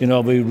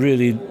we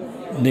really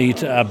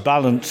need a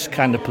balanced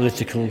kind of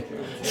political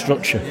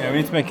structure. Yeah, we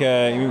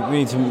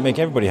need to make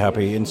everybody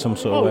happy in some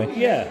sort of way.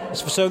 Yeah.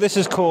 So this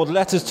is called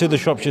Letters to the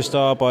Shropshire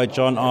Star by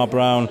John R.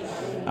 Brown,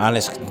 and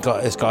it's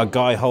got a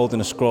guy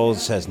holding a scroll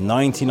that says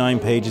 99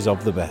 pages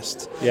of the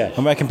best. Yeah.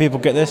 And where can people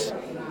get this?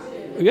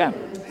 Yeah.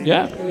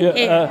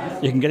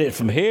 You can get it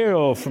from here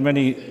or from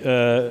any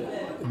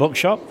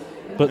bookshop,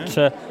 but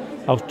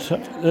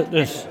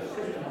there's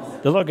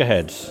the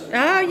loggerheads.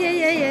 Oh,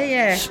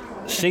 yeah.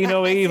 See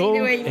no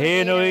evil,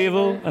 hear no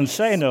evil, and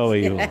say no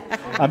evil.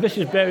 And this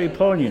is very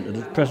poignant at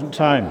the present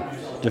time.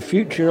 The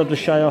future of the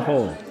Shire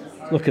Hall.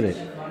 Look at it.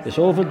 It's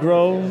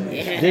overgrown,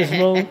 it's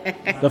dismal.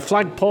 The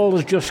flagpole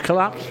has just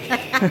collapsed.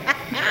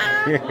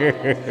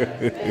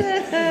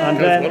 And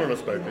then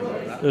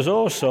there's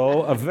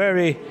also a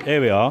very...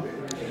 Here we are.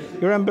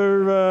 You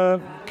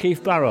remember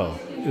Keith Barrow,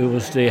 who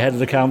was the head of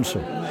the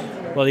council?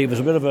 Well, he was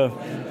a bit of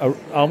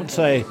I would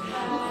say,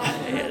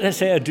 let's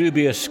say a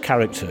dubious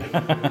character.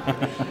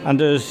 And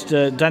there's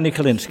Danny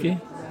Kalinsky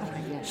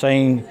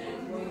saying,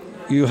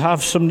 you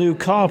have some new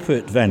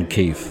carpet then,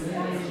 Keith.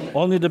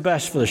 Only the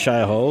best for the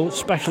Shire Hole,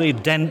 especially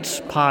dense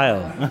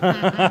pile.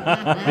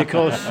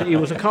 Because he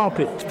was a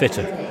carpet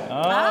fitter.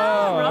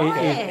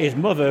 His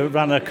mother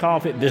ran a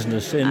carpet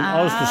business in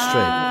Oswald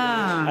Street.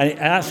 And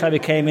that's how he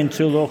came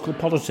into local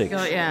politics.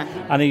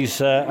 And he's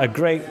a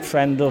great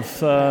friend of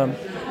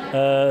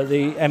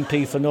the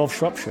MP for North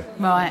Shropshire.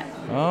 Right.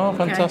 Oh,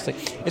 fantastic!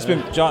 Okay.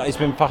 It's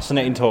been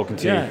fascinating talking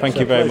to you. Thank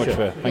you very much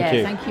for thank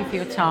you. Thank you for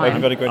your time. Thank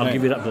you very great I'll night.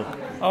 give you that book.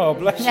 Oh,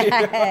 bless you.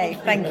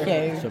 Thank you.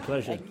 It's a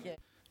pleasure.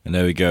 And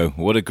there we go.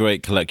 What a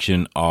great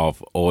collection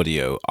of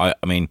audio. I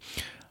mean,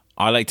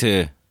 I like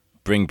to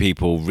bring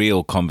people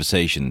real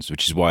conversations,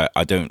 which is why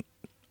I don't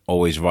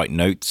always write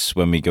notes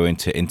when we go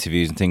into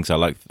interviews and things. I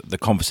like the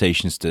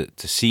conversations to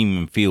seem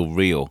and feel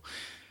real.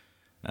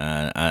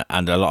 And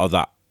a lot of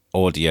that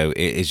audio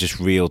is just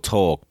real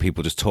talk.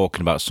 People just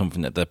talking about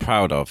something that they're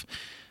proud of.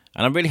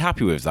 And I'm really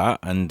happy with that.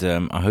 And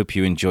I hope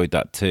you enjoyed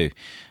that too.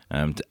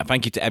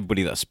 Thank you to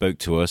everybody that spoke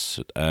to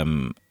us.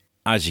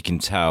 As you can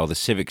tell, the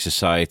Civic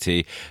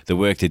Society, the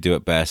work they do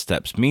at Bare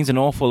Steps means an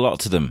awful lot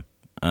to them.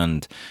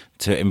 And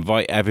to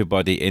invite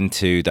everybody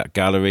into that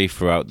gallery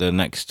throughout the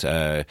next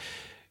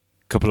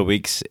couple of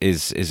weeks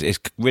is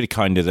really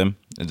kind of them.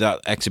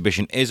 That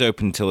exhibition is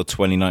open until the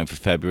 29th of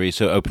February,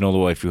 so open all the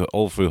way through,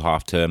 all through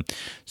half term.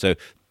 So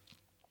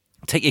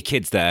take your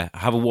kids there,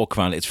 have a walk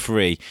around. It's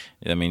free.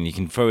 I mean, you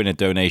can throw in a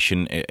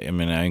donation. I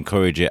mean, I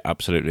encourage it,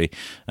 absolutely.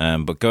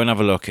 But go and have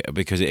a look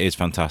because it is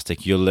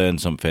fantastic. You'll learn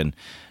something.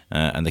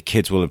 And the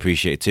kids will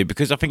appreciate it too,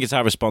 because I think it's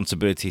our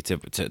responsibility to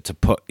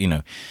put, you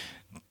know,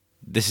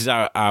 this is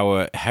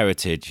our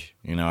heritage.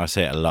 You know, I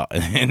say it a lot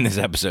in this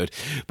episode,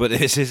 but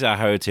this is our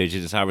heritage.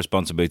 It's our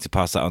responsibility to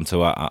pass that onto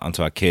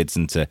our kids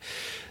and to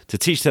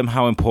teach them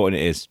how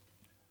important it is.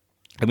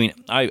 I mean,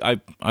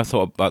 I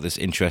thought about this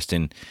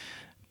interesting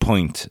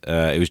point.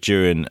 It was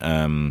during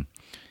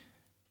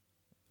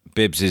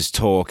Bibbs's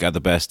talk at the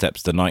Bare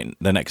Steps the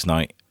next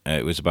night.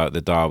 It was about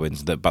the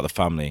Darwins, about the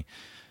family.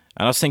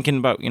 And I was thinking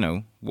about, you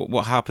know,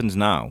 what happens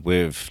now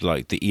with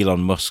like the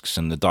Elon Musks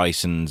and the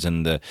Dysons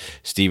and the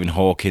Stephen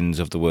Hawkins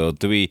of the world.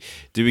 Do we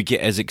get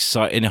as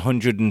excited in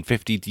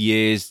 150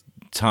 years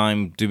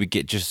time? Do we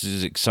get just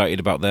as excited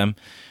about them?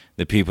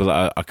 The people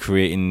that are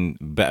creating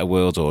better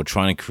worlds or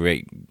trying to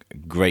create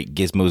great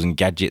gizmos and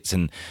gadgets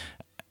and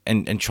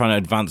trying to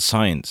advance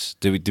science.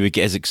 Do we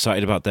get as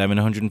excited about them in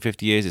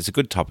 150 years? It's a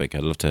good topic.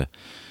 I'd love to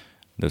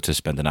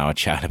spend an hour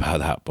chatting about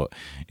that, but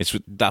it's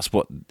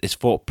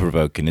thought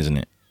provoking, isn't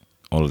it?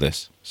 All of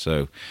this.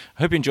 So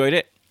I hope you enjoyed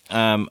it.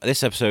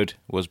 This episode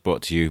was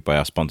brought to you by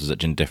our sponsors at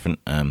Gin Different.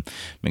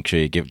 Make sure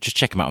you just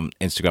check them out on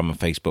Instagram and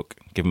Facebook.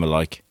 Give them a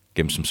like,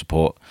 give them some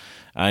support,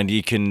 and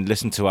you can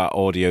listen to our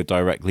audio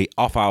directly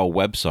off our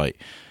website,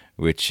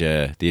 which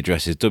the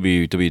address is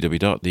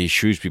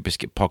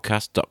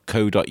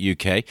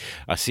www.theshrewsburybiscuitpodcast.co.uk.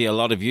 I see a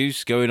lot of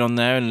views going on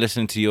there and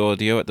listening to the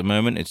audio at the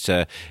moment.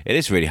 It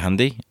is really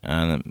handy,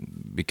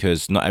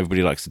 because not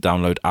everybody likes to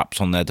download apps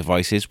on their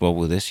devices. Well,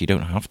 with this, you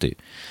don't have to.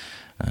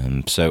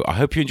 So I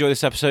hope you enjoy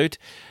this episode.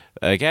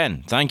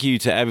 Again, thank you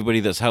to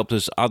everybody that's helped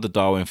us at the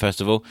Darwin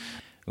Festival.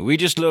 We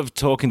just love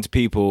talking to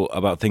people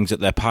about things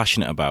that they're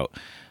passionate about.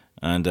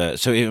 And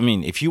so, I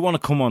mean, if you want to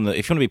come on,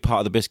 if you want to be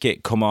part of the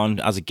Biscuit, come on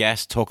as a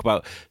guest, talk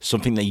about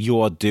something that you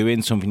are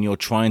doing, something you're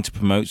trying to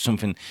promote,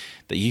 something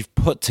that you've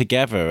put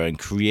together and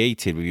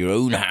created with your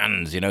own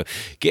hands, you know,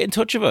 get in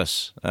touch with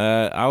us.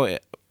 Our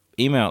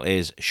email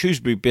is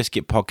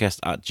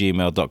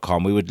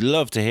shrewsburybiscuitpodcast@gmail.com. We would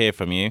love to hear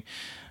from you.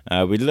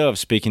 We love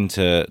speaking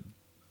to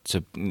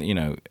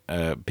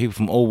people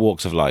from all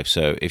walks of life.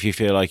 So if you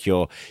feel like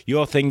your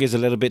thing is a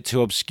little bit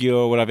too obscure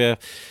or whatever,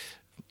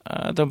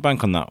 don't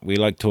bank on that. We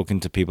like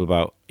talking to people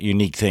about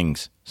unique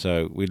things.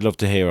 So we'd love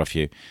to hear off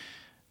you.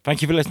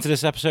 Thank you for listening to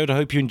this episode. I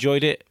hope you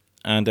enjoyed it,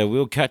 and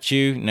we'll catch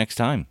you next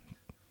time.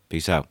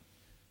 Peace out.